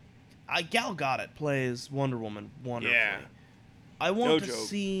 Gal Gadot plays Wonder Woman wonderfully. Yeah. I want to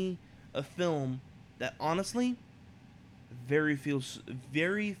see a film that, honestly, very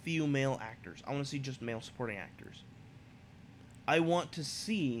few male actors. I want to see just male supporting actors. I want to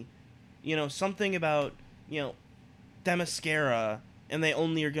see, something about, Themyscira, and they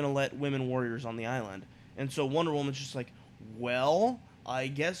only are going to let women warriors on the island. And so Wonder Woman's just like, well, I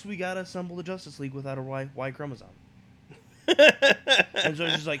guess we got to assemble the Justice League without a Y chromosome. And so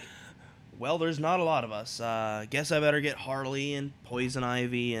it's just like, well, there's not a lot of us. Guess I better get Harley and Poison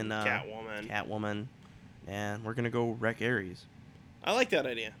Ivy and Catwoman. And we're going to go wreck Ares. I like that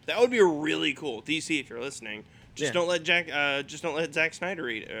idea. That would be really cool. DC, if you're listening, don't let Zack Snyder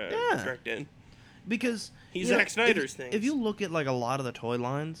direct it. Because he's Zack Snyder's thing. If you look at like a lot of the toy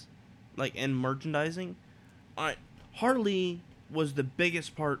lines, like and merchandising, Harley was the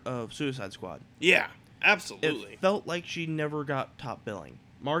biggest part of Suicide Squad. Yeah, absolutely. It felt like she never got top billing.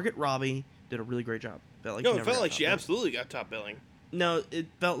 Margot Robbie did a really great job. It felt like she absolutely got top billing. No, it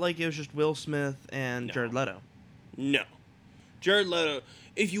felt like it was just Will Smith and Jared Leto. No. Jared Leto.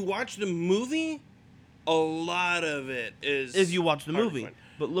 If you watch the movie, a lot of it is... If you watch the movie.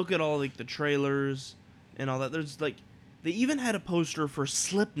 But look at all like the trailers and all that. There's like... They even had a poster for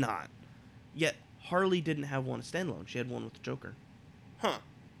Slipknot. Yet Harley didn't have one standalone. She had one with the Joker. Huh.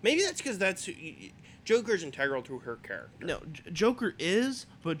 Maybe that's because Joker's integral to her character. No, Joker is,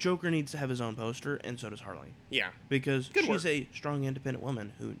 but Joker needs to have his own poster, and so does Harley. Yeah. Because she's a strong, independent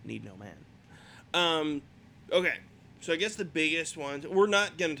woman who need no man. Okay. So I guess the biggest ones... We're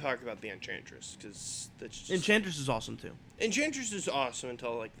not going to talk about the Enchantress, because that's just... Enchantress is awesome, too. Enchantress is awesome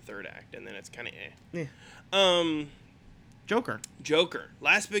until, like, the third act, and then it's kind of eh. Yeah. Joker.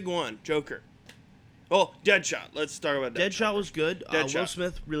 Last big one. Joker. Oh, Deadshot. Let's talk about Deadshot. Deadshot was good. Will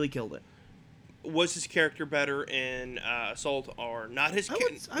Smith really killed it. Was his character better in Assault or not?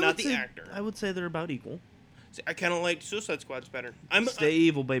 Not the actor. I would say they're about equal. See, I kind of liked Suicide Squad's better. Stay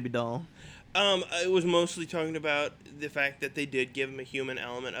evil, baby doll. I was mostly talking about the fact that they did give him a human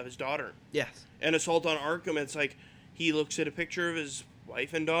element of his daughter. Yes. And Assault on Arkham, it's like he looks at a picture of his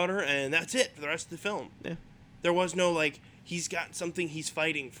wife and daughter, and that's it for the rest of the film. Yeah. There was no, like, he's got something he's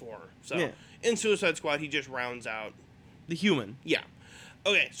fighting for. So, yeah. In Suicide Squad, he just rounds out the human. Yeah.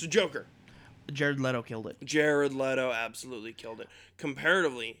 Okay, so Joker. Jared Leto killed it. Jared Leto absolutely killed it.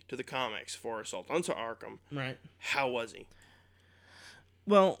 Comparatively to the comics for Assault on Arkham. Right. How was he?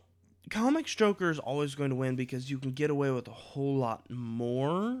 Well, comics Joker is always going to win because you can get away with a whole lot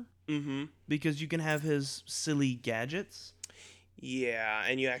more. Mm-hmm. Because you can have his silly gadgets. Yeah,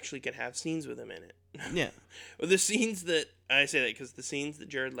 and you actually can have scenes with him in it. Yeah. Well, the scenes that... I say that because the scenes that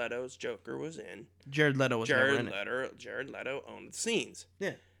Jared Leto's Joker was in... Jared Leto was never in it. Jared Leto owned the scenes.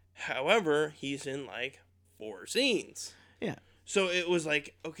 Yeah. However, he's in, like, 4 scenes. Yeah. So it was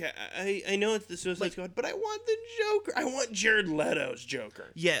like, okay, I know it's the Suicide Squad, but I want the Joker. I want Jared Leto's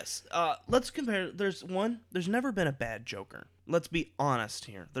Joker. Yes. Let's compare. There's never been a bad Joker. Let's be honest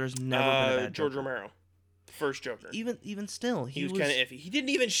here. There's never been a bad George Joker. Romero. First Joker. Even still, he was kind of iffy. He didn't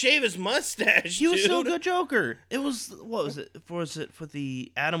even shave his mustache. He was still a good Joker. It was what was it? Was it for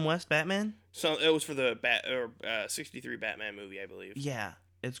the Adam West Batman? So it was for the 63 Batman movie, I believe. Yeah,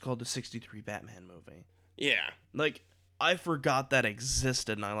 it's called the 63 Batman movie. Yeah. Like I forgot that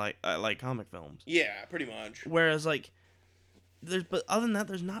existed, and I like comic films. Yeah, pretty much. Whereas like but other than that,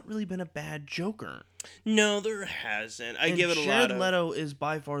 there's not really been a bad Joker. No, there hasn't. I give it a lot of... Jared Leto is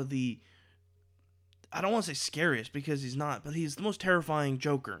by far I don't want to say scariest because he's not, but he's the most terrifying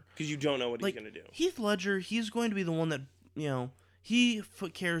Joker. Because you don't know what he's going to do. Heath Ledger, he's going to be the one that, he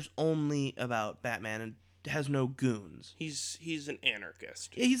cares only about Batman and has no goons. He's an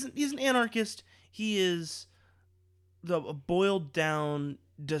anarchist. Yeah, he's an anarchist. He is the boiled down,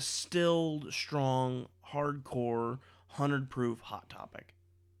 distilled, strong, hardcore, 100 proof hot topic.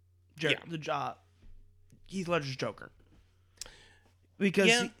 Heath Ledger's Joker.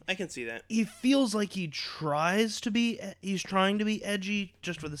 Because I can see that. He feels like he's trying to be edgy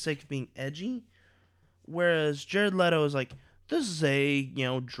just for the sake of being edgy. Whereas Jared Leto is like, this is a,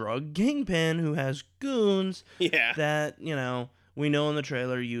 drug kingpin who has goons that, we know in the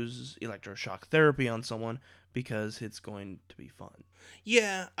trailer uses electroshock therapy on someone because it's going to be fun.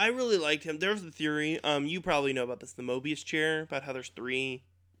 Yeah, I really liked him. There's the theory, you probably know about this, the Mobius chair, about how there's 3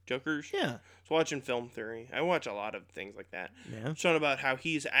 Jokers. Yeah. So watching film theory. I watch a lot of things like that. Yeah. It's talking about how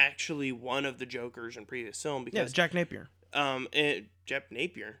he's actually one of the Jokers in previous film because Jack Napier. Jack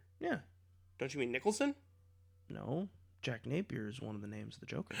Napier. Yeah. Don't you mean Nicholson? No. Jack Napier is one of the names of the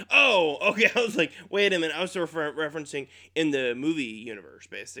Joker. Oh, okay. I was like, wait a minute. I was referencing in the movie universe,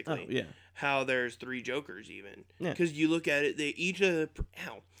 basically. Oh, yeah. How there's 3 Jokers even. Yeah. Because you look at it, each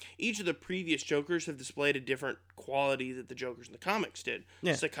of the previous Jokers have displayed a different quality that the Jokers in the comics did.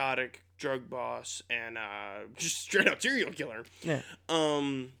 Yeah. Psychotic, drug boss, and just straight up serial killer. Yeah.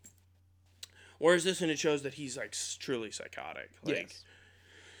 Whereas this one, it shows that he's like truly psychotic. Like, yes.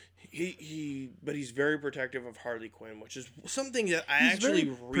 But he's very protective of Harley Quinn, which is something that I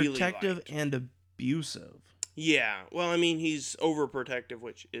really protective liked. And abusive. Yeah, well, I mean, he's overprotective,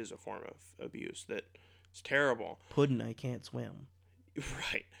 which is a form of abuse that is terrible. Puddin', I can't swim.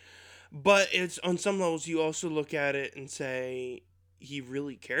 Right, but it's on some levels you also look at it and say he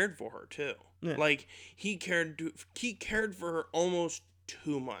really cared for her too. Yeah. Like he cared for her almost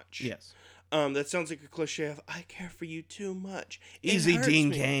too much. Yes. That sounds like a cliche of "I care for you too much." Easy,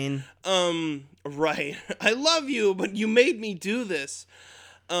 Dean Cain. Right. I love you, but you made me do this.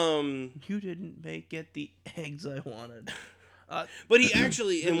 You didn't get the eggs I wanted. But he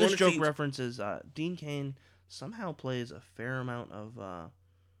actually in this joke references Dean Cain somehow plays a fair amount of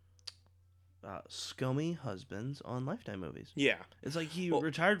scummy husbands on Lifetime movies. Yeah. It's like he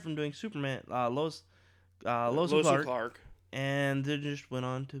retired from doing Superman, Lois and Clark. And then just went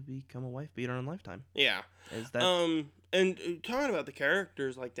on to become a wife beater on Lifetime. Yeah. Is that and talking about the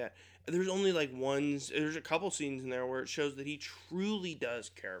characters like that, There's only like there's a couple scenes in there where it shows that he truly does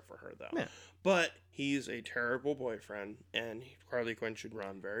care for her, though. Yeah. But he's a terrible boyfriend, and Harley Quinn should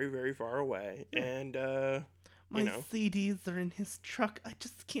run very, very far away. Yeah. And, my CDs are in his truck. I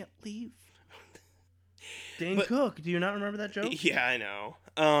just can't leave. Dane Cook, do you not remember that joke? Yeah, I know.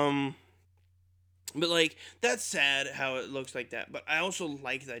 But, like, that's sad how it looks like that. But I also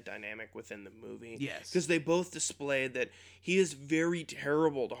like that dynamic within the movie. Yes. Because they both displayed that he is very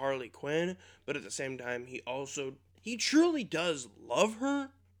terrible to Harley Quinn, but at the same time, he truly does love her.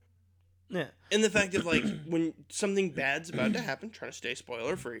 Yeah. And the fact of, like, when something bad's about to happen, trying to stay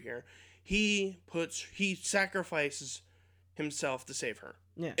spoiler free here, he sacrifices himself to save her.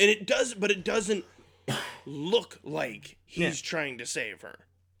 Yeah. And it doesn't look like he's trying to save her.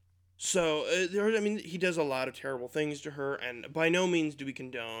 So, he does a lot of terrible things to her, and by no means do we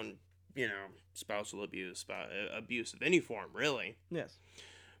condone, spousal abuse, abuse of any form, really. Yes.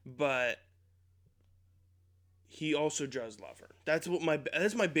 But he also does love her. That's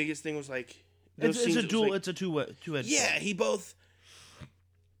my biggest thing was, like, it's a two-edged yeah,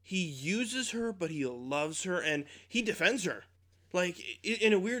 he uses her, but he loves her, and he defends her. Like,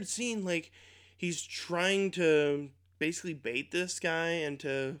 in a weird scene, like, he's trying to basically bait this guy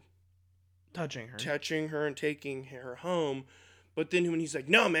into touching her and taking her home, but then when he's like,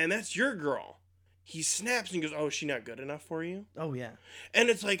 no, man, that's your girl, he snaps and goes, oh, is she not good enough for you? Oh, yeah. And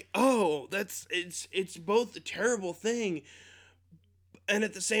it's like, oh, it's both a terrible thing, and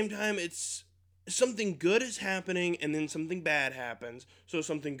at the same time, it's something good is happening, and then something bad happens, so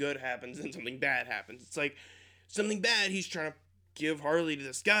something good happens, and something bad happens. It's like, something bad, he's trying to give Harley to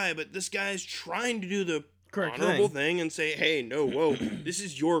this guy, but this guy's trying to do the correct honorable thing and say, hey, no, whoa, this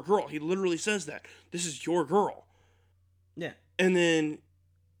is your girl. He literally says that. This is your girl. Yeah. And then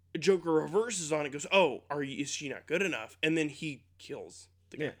Joker reverses on it, goes, oh, is she not good enough? And then he kills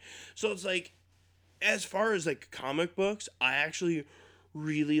the guy. Yeah. So it's like, as far as, like, comic books, I actually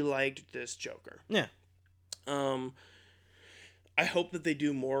really liked this Joker. Yeah. I hope that they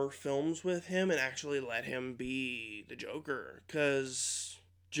do more films with him and actually let him be the Joker, because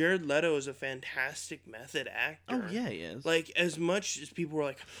Jared Leto is a fantastic method actor. Oh, yeah, he is. Like, as much as people were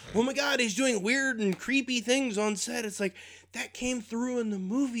like, oh my god, he's doing weird and creepy things on set, it's like, that came through in the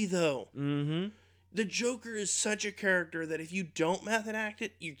movie, though. Mm-hmm. The Joker is such a character that if you don't method act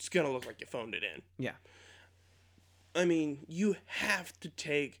it, it's gonna look like you phoned it in. Yeah. I mean, you have to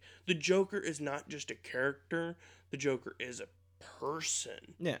the Joker is not just a character, the Joker is a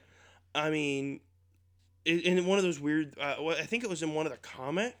person. Yeah. I mean, in one of those weird, I think it was in one of the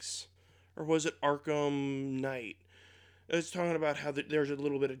comics, or was it Arkham Knight? It's talking about how there's a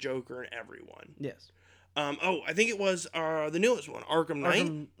little bit of Joker in everyone. Yes. I think it was the newest one, Arkham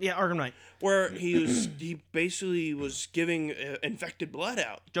Knight. Arkham Knight, where he basically was giving infected blood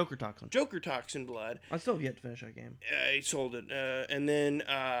out. Joker toxin blood. I still have yet to finish that game. He sold it, and then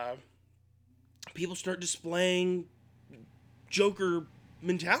people start displaying Joker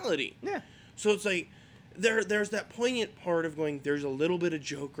mentality. Yeah. So it's like there's that poignant part of going, there's a little bit of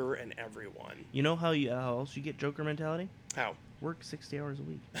Joker in everyone. You know how else you get Joker mentality? How? Work 60 hours a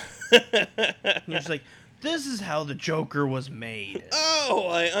week. You're just like, this is how the Joker was made. Oh,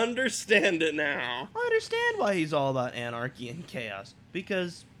 I understand it now. I understand why he's all about anarchy and chaos.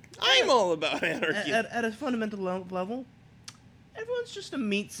 Because I'm all about anarchy. At a fundamental level, everyone's just a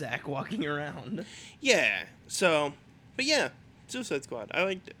meat sack walking around. Yeah. So, but yeah, Suicide Squad. I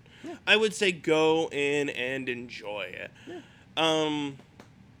liked it. Yeah. I would say go in and enjoy it. Yeah.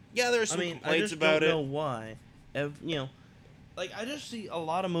 Yeah, there are some complaints about it. I just don't know why. Like, I just see a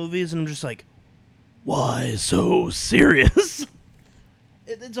lot of movies and I'm just like, why so serious?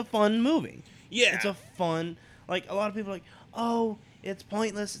 It's a fun movie. Yeah. It's a fun, like, a lot of people are like, oh, it's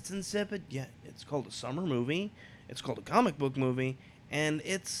pointless, it's insipid. Yeah, it's called a summer movie. It's called a comic book movie. And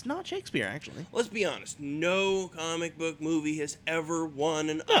it's not Shakespeare, actually. Let's be honest. No comic book movie has ever won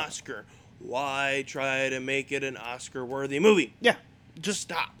an Oscar. Why try to make it an Oscar-worthy movie? Yeah. Just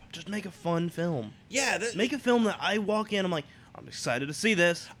stop. Just make a fun film. Yeah. Make a film that I walk in, I'm like, I'm excited to see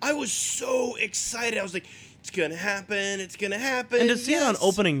this. I was so excited. I was like, it's going to happen. It's going to happen. And to see it on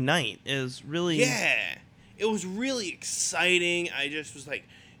opening night is really... Yeah. It was really exciting. I just was like,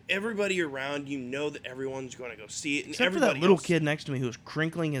 everybody around, that everyone's going to go see it. And except for that little kid next to me who was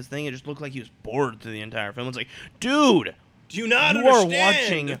crinkling his thing. It just looked like he was bored through the entire film. It's like, dude, do you not understand? You are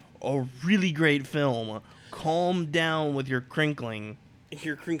watching a really great film. Calm down with your crinkling.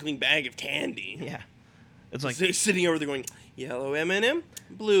 Your crinkling bag of candy. Yeah. It's like sitting over there going, yellow M&M,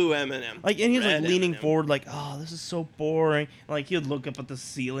 blue M&M. Like, and he's like leaning M&M. forward, like, oh, this is so boring. Like, he would look up at the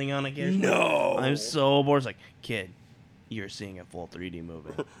ceiling on occasion. No, I'm so bored. It's like, kid, You're seeing a full 3D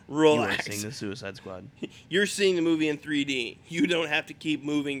movie. Relax. You are seeing the Suicide Squad. You're seeing the movie in 3D. You don't have to keep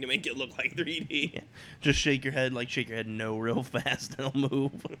moving to make it look like 3D. Yeah. Just shake your head no real fast and it'll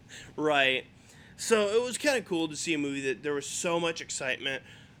move. Right. So it was kind of cool to see a movie that there was so much excitement.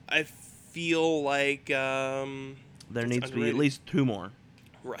 I feel like there needs to be at least 2 more.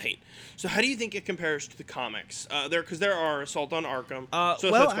 Right. So how do you think it compares to the comics? Because there are Assault on Arkham.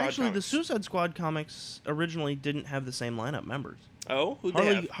 The Suicide Squad comics originally didn't have the same lineup members. Oh, who'd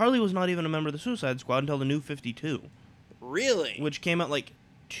they have? Harley was not even a member of the Suicide Squad until the New 52. Really? Which came out like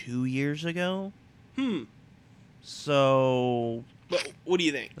 2 years ago. So. But what do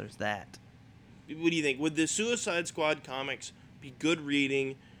you think? There's that. What do you think? Would the Suicide Squad comics be good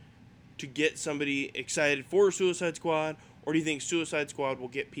reading to get somebody excited for Suicide Squad? Or do you think Suicide Squad will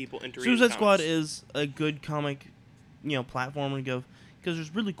get people into reading Suicide Squad comics? is a good comic, platform to go, because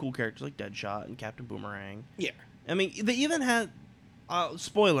there's really cool characters like Deadshot and Captain Boomerang. Yeah. I mean, they even had,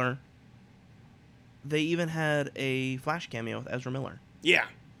 spoiler, they even had a Flash cameo with Ezra Miller. Yeah.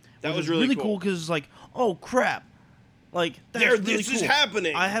 That was really cool because it's like, oh crap, like that's really this cool. is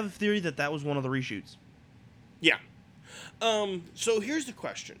happening. I have a theory that was one of the reshoots. Yeah. So here's the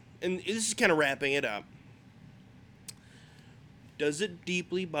question, and this is kind of wrapping it up. Does it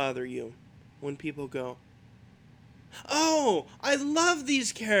deeply bother you when people go, "Oh, I love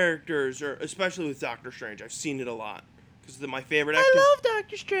these characters," or especially with Doctor Strange? I've seen it a lot because they're my favorite actor. I love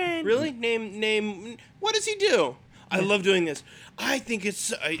Doctor Strange. Really? Name. What does he do? I love doing this. I think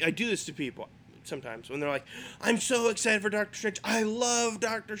it's. I do this to people sometimes when they're like, "I'm so excited for Doctor Strange. I love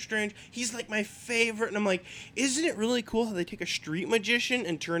Doctor Strange. He's like my favorite." And I'm like, "Isn't it really cool how they take a street magician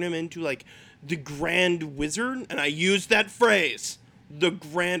and turn him into like the Grand Wizard?" And I use that phrase, the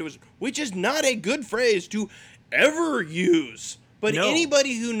Grand Wizard, which is not a good phrase to ever use. But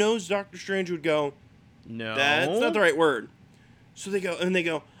anybody who knows Doctor Strange would go, "No, that's not the right word." So they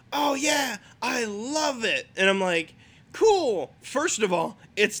go, "Oh yeah, I love it." And I'm like, cool. First of all,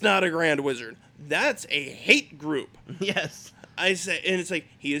 it's not a Grand Wizard. That's a hate group. Yes. I say, and it's like,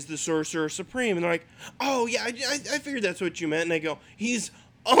 he is the Sorcerer Supreme. And they're like, oh yeah, I figured that's what you meant. And I go, he's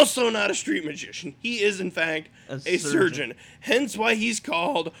also not a street magician. He is, in fact, a surgeon. Hence why he's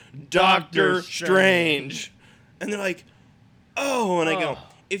called Doctor Strange. And they're like, oh, and I go,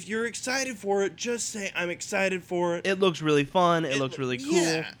 if you're excited for it, just say, I'm excited for it. It looks really fun. It looks really cool.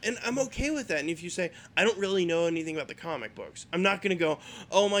 Yeah, and I'm okay with that. And if you say, I don't really know anything about the comic books, I'm not going to go,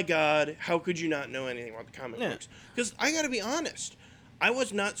 oh my God, how could you not know anything about the comic books? Because I got to be honest. I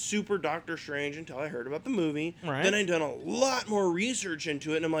was not super Doctor Strange until I heard about the movie. Right. Then I'd done a lot more research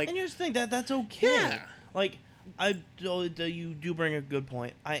into it, and I'm like... And you just think that's okay. Yeah. Like, you do bring a good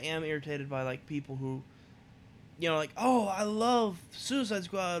point. I am irritated by, like, people who... like, oh, I love Suicide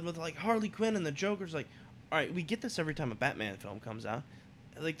Squad with, like, Harley Quinn and the Joker's like, all right, we get this every time a Batman film comes out.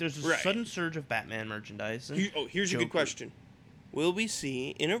 Like, there's a sudden surge of Batman merchandise. And here's a good question. Will we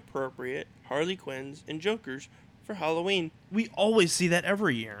see inappropriate Harley Quinns and Jokers for Halloween? We always see that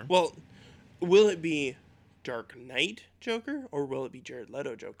every year. Well, will it be Dark Knight Joker, or will it be Jared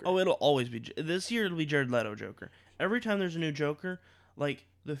Leto Joker? Oh, it'll always be... This year, it'll be Jared Leto Joker. Every time there's a new Joker, like...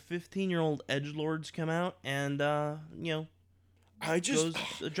 The 15-year-old edgelords come out and, I just goes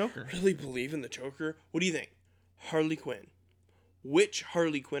the Joker. Really believe in the Joker. What do you think? Harley Quinn. Which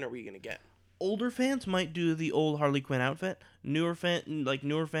Harley Quinn are we going to get? Older fans might do the old Harley Quinn outfit. Newer fans, You're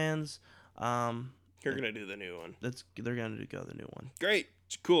going to do the new one. They're going to go the new one. Great.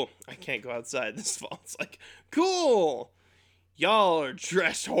 It's cool. I can't go outside this fall. It's like, cool. Y'all are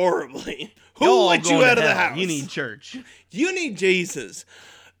dressed horribly. Who let you out of the house? You need church. You need Jesus.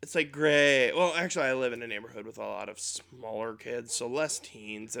 It's like, great. Well, actually, I live in a neighborhood with a lot of smaller kids, so less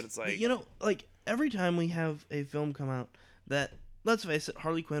teens. And it's like... like, every time we have a film come out that, let's face it,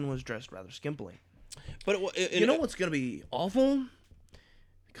 Harley Quinn was dressed rather skimpily. But what's going to be awful?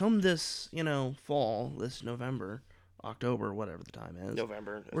 Come this, fall, this November, October, whatever the time is.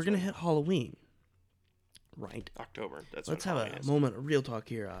 November. We're going to hit Halloween. Right. October. Let's have a moment of real talk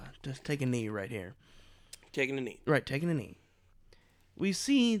here. Just take a knee right here. Taking a knee. Right, taking a knee. We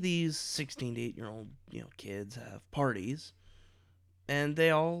see these 16 to 8-year-old, kids have parties, and they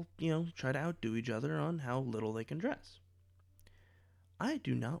all, try to outdo each other on how little they can dress. I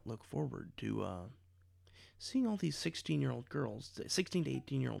do not look forward to seeing all these 16-year-old girls, 16 to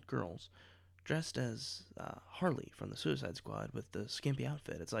 18-year-old girls, dressed as Harley from the Suicide Squad with the skimpy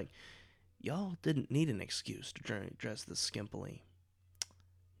outfit. It's like, y'all didn't need an excuse to dress this skimpily.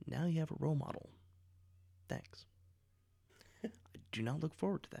 Now you have a role model. Thanks. I do not look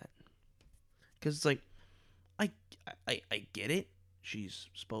forward to that. Because it's like, I get it. She's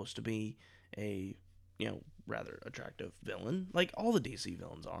supposed to be a, rather attractive villain, like all the DC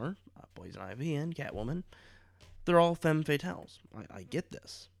villains are, Poison Ivy and Catwoman. They're all femme fatales. I get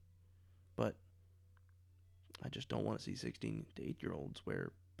this, but I just don't want to see 16 to 8-year-olds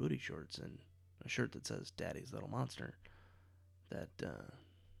wear booty shorts and a shirt that says "Daddy's Little Monster." That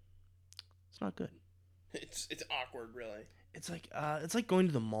it's not good. It's awkward, really. It's like going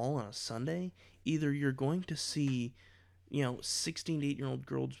to the mall on a Sunday. Either you're going to see 16 to 8-year-old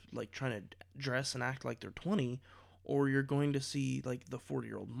girls like trying to dress and act like they're 20, or you're going to see like the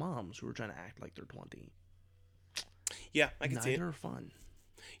 40-year-old moms who are trying to act like they're 20. Yeah, I can see it. Neither are fun.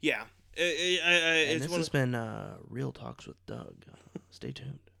 Yeah. And this has been Real Talks with Doug. Stay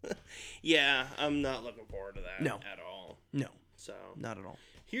tuned. Yeah, I'm not looking forward to that No. at all. No, So not at all.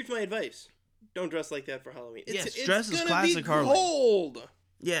 here's my advice: don't dress like that for Halloween. Yes, dress as gonna classic be Harley. cold.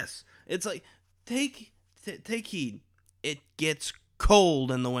 Yes, it's like take heed. It gets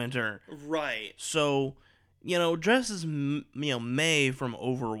cold in the winter, Right. so dress as May from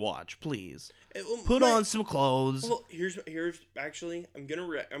Overwatch, please. Well, Put on some clothes. Well, here's actually I'm gonna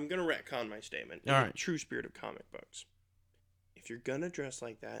retcon my statement. In All the right. true spirit of comic books. If you're gonna dress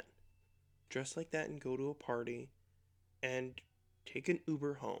like that and go to a party, and take an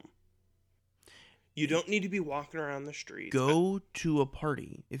Uber home. You don't need to be walking around the streets. Go to a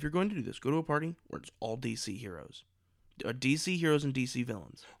party. If you're going to do this, go to a party where it's all DC heroes. DC heroes and DC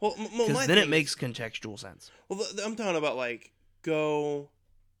villains. Well, Because then it makes contextual sense. Well, I'm talking about like go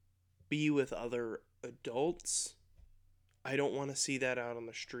be with other adults. I don't want to see that out on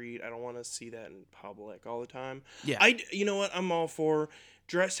the street. I don't want to see that in public all the time. Yeah. You know what? I'm all for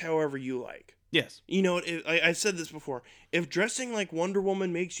dress however you like. Yes. You know what? I said this before. If dressing like Wonder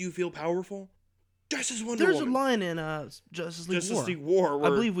Woman makes you feel powerful, dress as Wonder There's Woman. a line in Justice League War.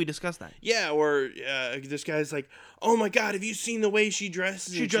 Where, I believe we discussed that. Yeah, where this guy's like, "Oh my God, have you seen the way she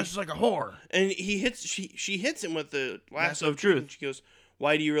dresses?" She dresses like a whore. And she hits him with the lasso of truth. And she goes,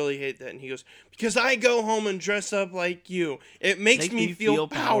 "Why do you really hate that?" And he goes, "Because I go home and dress up like you. It makes me feel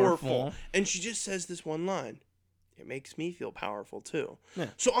powerful." And she just says this one line. It makes me feel powerful too. Yeah.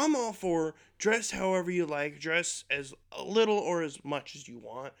 So I'm all for dress however you like, dress as little or as much as you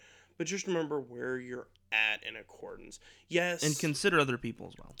want, but just remember where you're at in accordance. Yes. And consider other people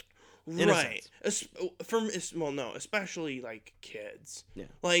as well. Right. Especially like kids. Yeah.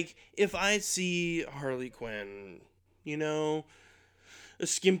 Like if I see Harley Quinn, a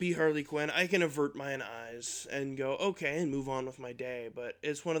skimpy Harley Quinn, I can avert my eyes and go, okay, and move on with my day. But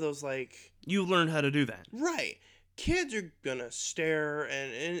it's one of those like... You've learned how to do that. Right. Kids are gonna stare,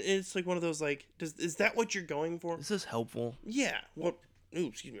 and it's like one of those like, is that what you're going for? Is this helpful? Yeah. What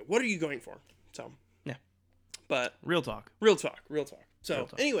are you going for? So... Yeah. But... Real talk. So, Real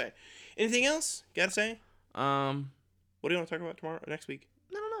talk. Anyway, anything else? Gotta say? What What do you want to talk about tomorrow, next week?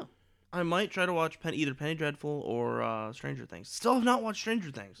 I don't know. I might try to watch either Penny Dreadful or Stranger Things. Still have not watched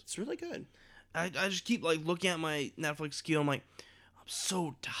Stranger Things. It's really good. I just keep like looking at my Netflix queue. I'm like, I'm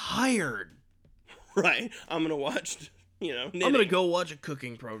so tired. Right. I'm gonna watch, knitting. I'm gonna go watch a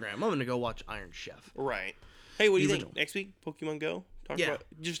cooking program. I'm gonna go watch Iron Chef. Right. Hey, what do you The think? original. Next week, Pokemon Go. Yeah.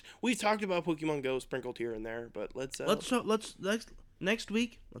 We've talked about Pokemon Go sprinkled here and there, but let's Next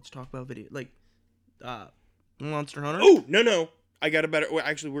week. Let's talk about video Monster Hunter. Oh no! I got a better. Well,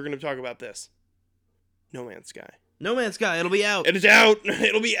 actually, we're gonna talk about this. No Man's Sky. No Man's Sky. It'll be out. It is out.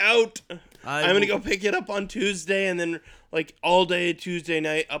 It'll be out. I'm gonna will- go pick it up on Tuesday, and then like all day Tuesday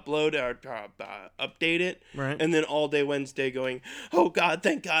night upload or update it, Right. and then all day Wednesday going, oh God,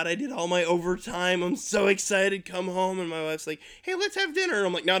 thank God I did all my overtime. I'm so excited. Come home, and my wife's like, hey, let's have dinner. And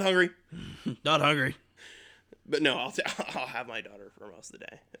I'm like, not hungry. Not hungry. But no, I'll have my daughter for most of the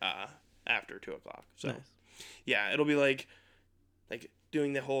day after 2:00. So Nice. yeah, it'll be like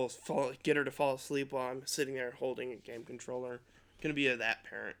doing the whole get her to fall asleep while I'm sitting there holding a game controller. Gonna be that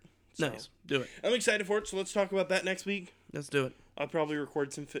parent. So, Nice. Do it. I'm excited for it. So let's talk about that next week. Let's do it. I'll probably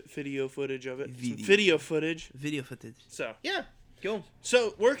record some video footage of it. Some Video. video footage. Video footage. So yeah. Cool.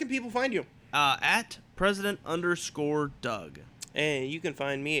 So where can people find you? At President_Doug. And you can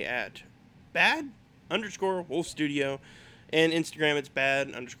find me at bad_wolf studio, and Instagram it's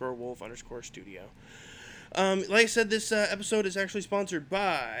bad_wolf_studio. Like I said, this episode is actually sponsored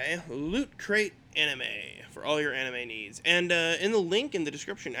by Loot Crate Anime for all your anime needs. And in the link in the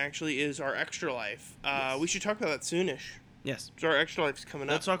description actually is our Extra Life. Yes. We should talk about that soonish. Yes. So our Extra Life's coming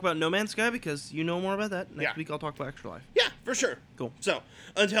up. Let's talk about No Man's Sky because you know more about that. Next Yeah. week I'll talk about Extra Life. Yeah, for sure. Cool. So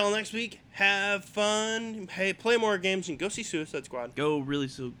until next week, have fun. Hey, play more games and go see Suicide Squad. Go see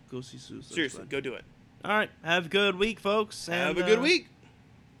Suicide Seriously, Squad. go do it. All right. Have a good week, folks. Have and, a good week.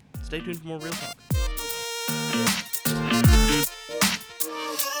 Stay tuned for more Real Talk.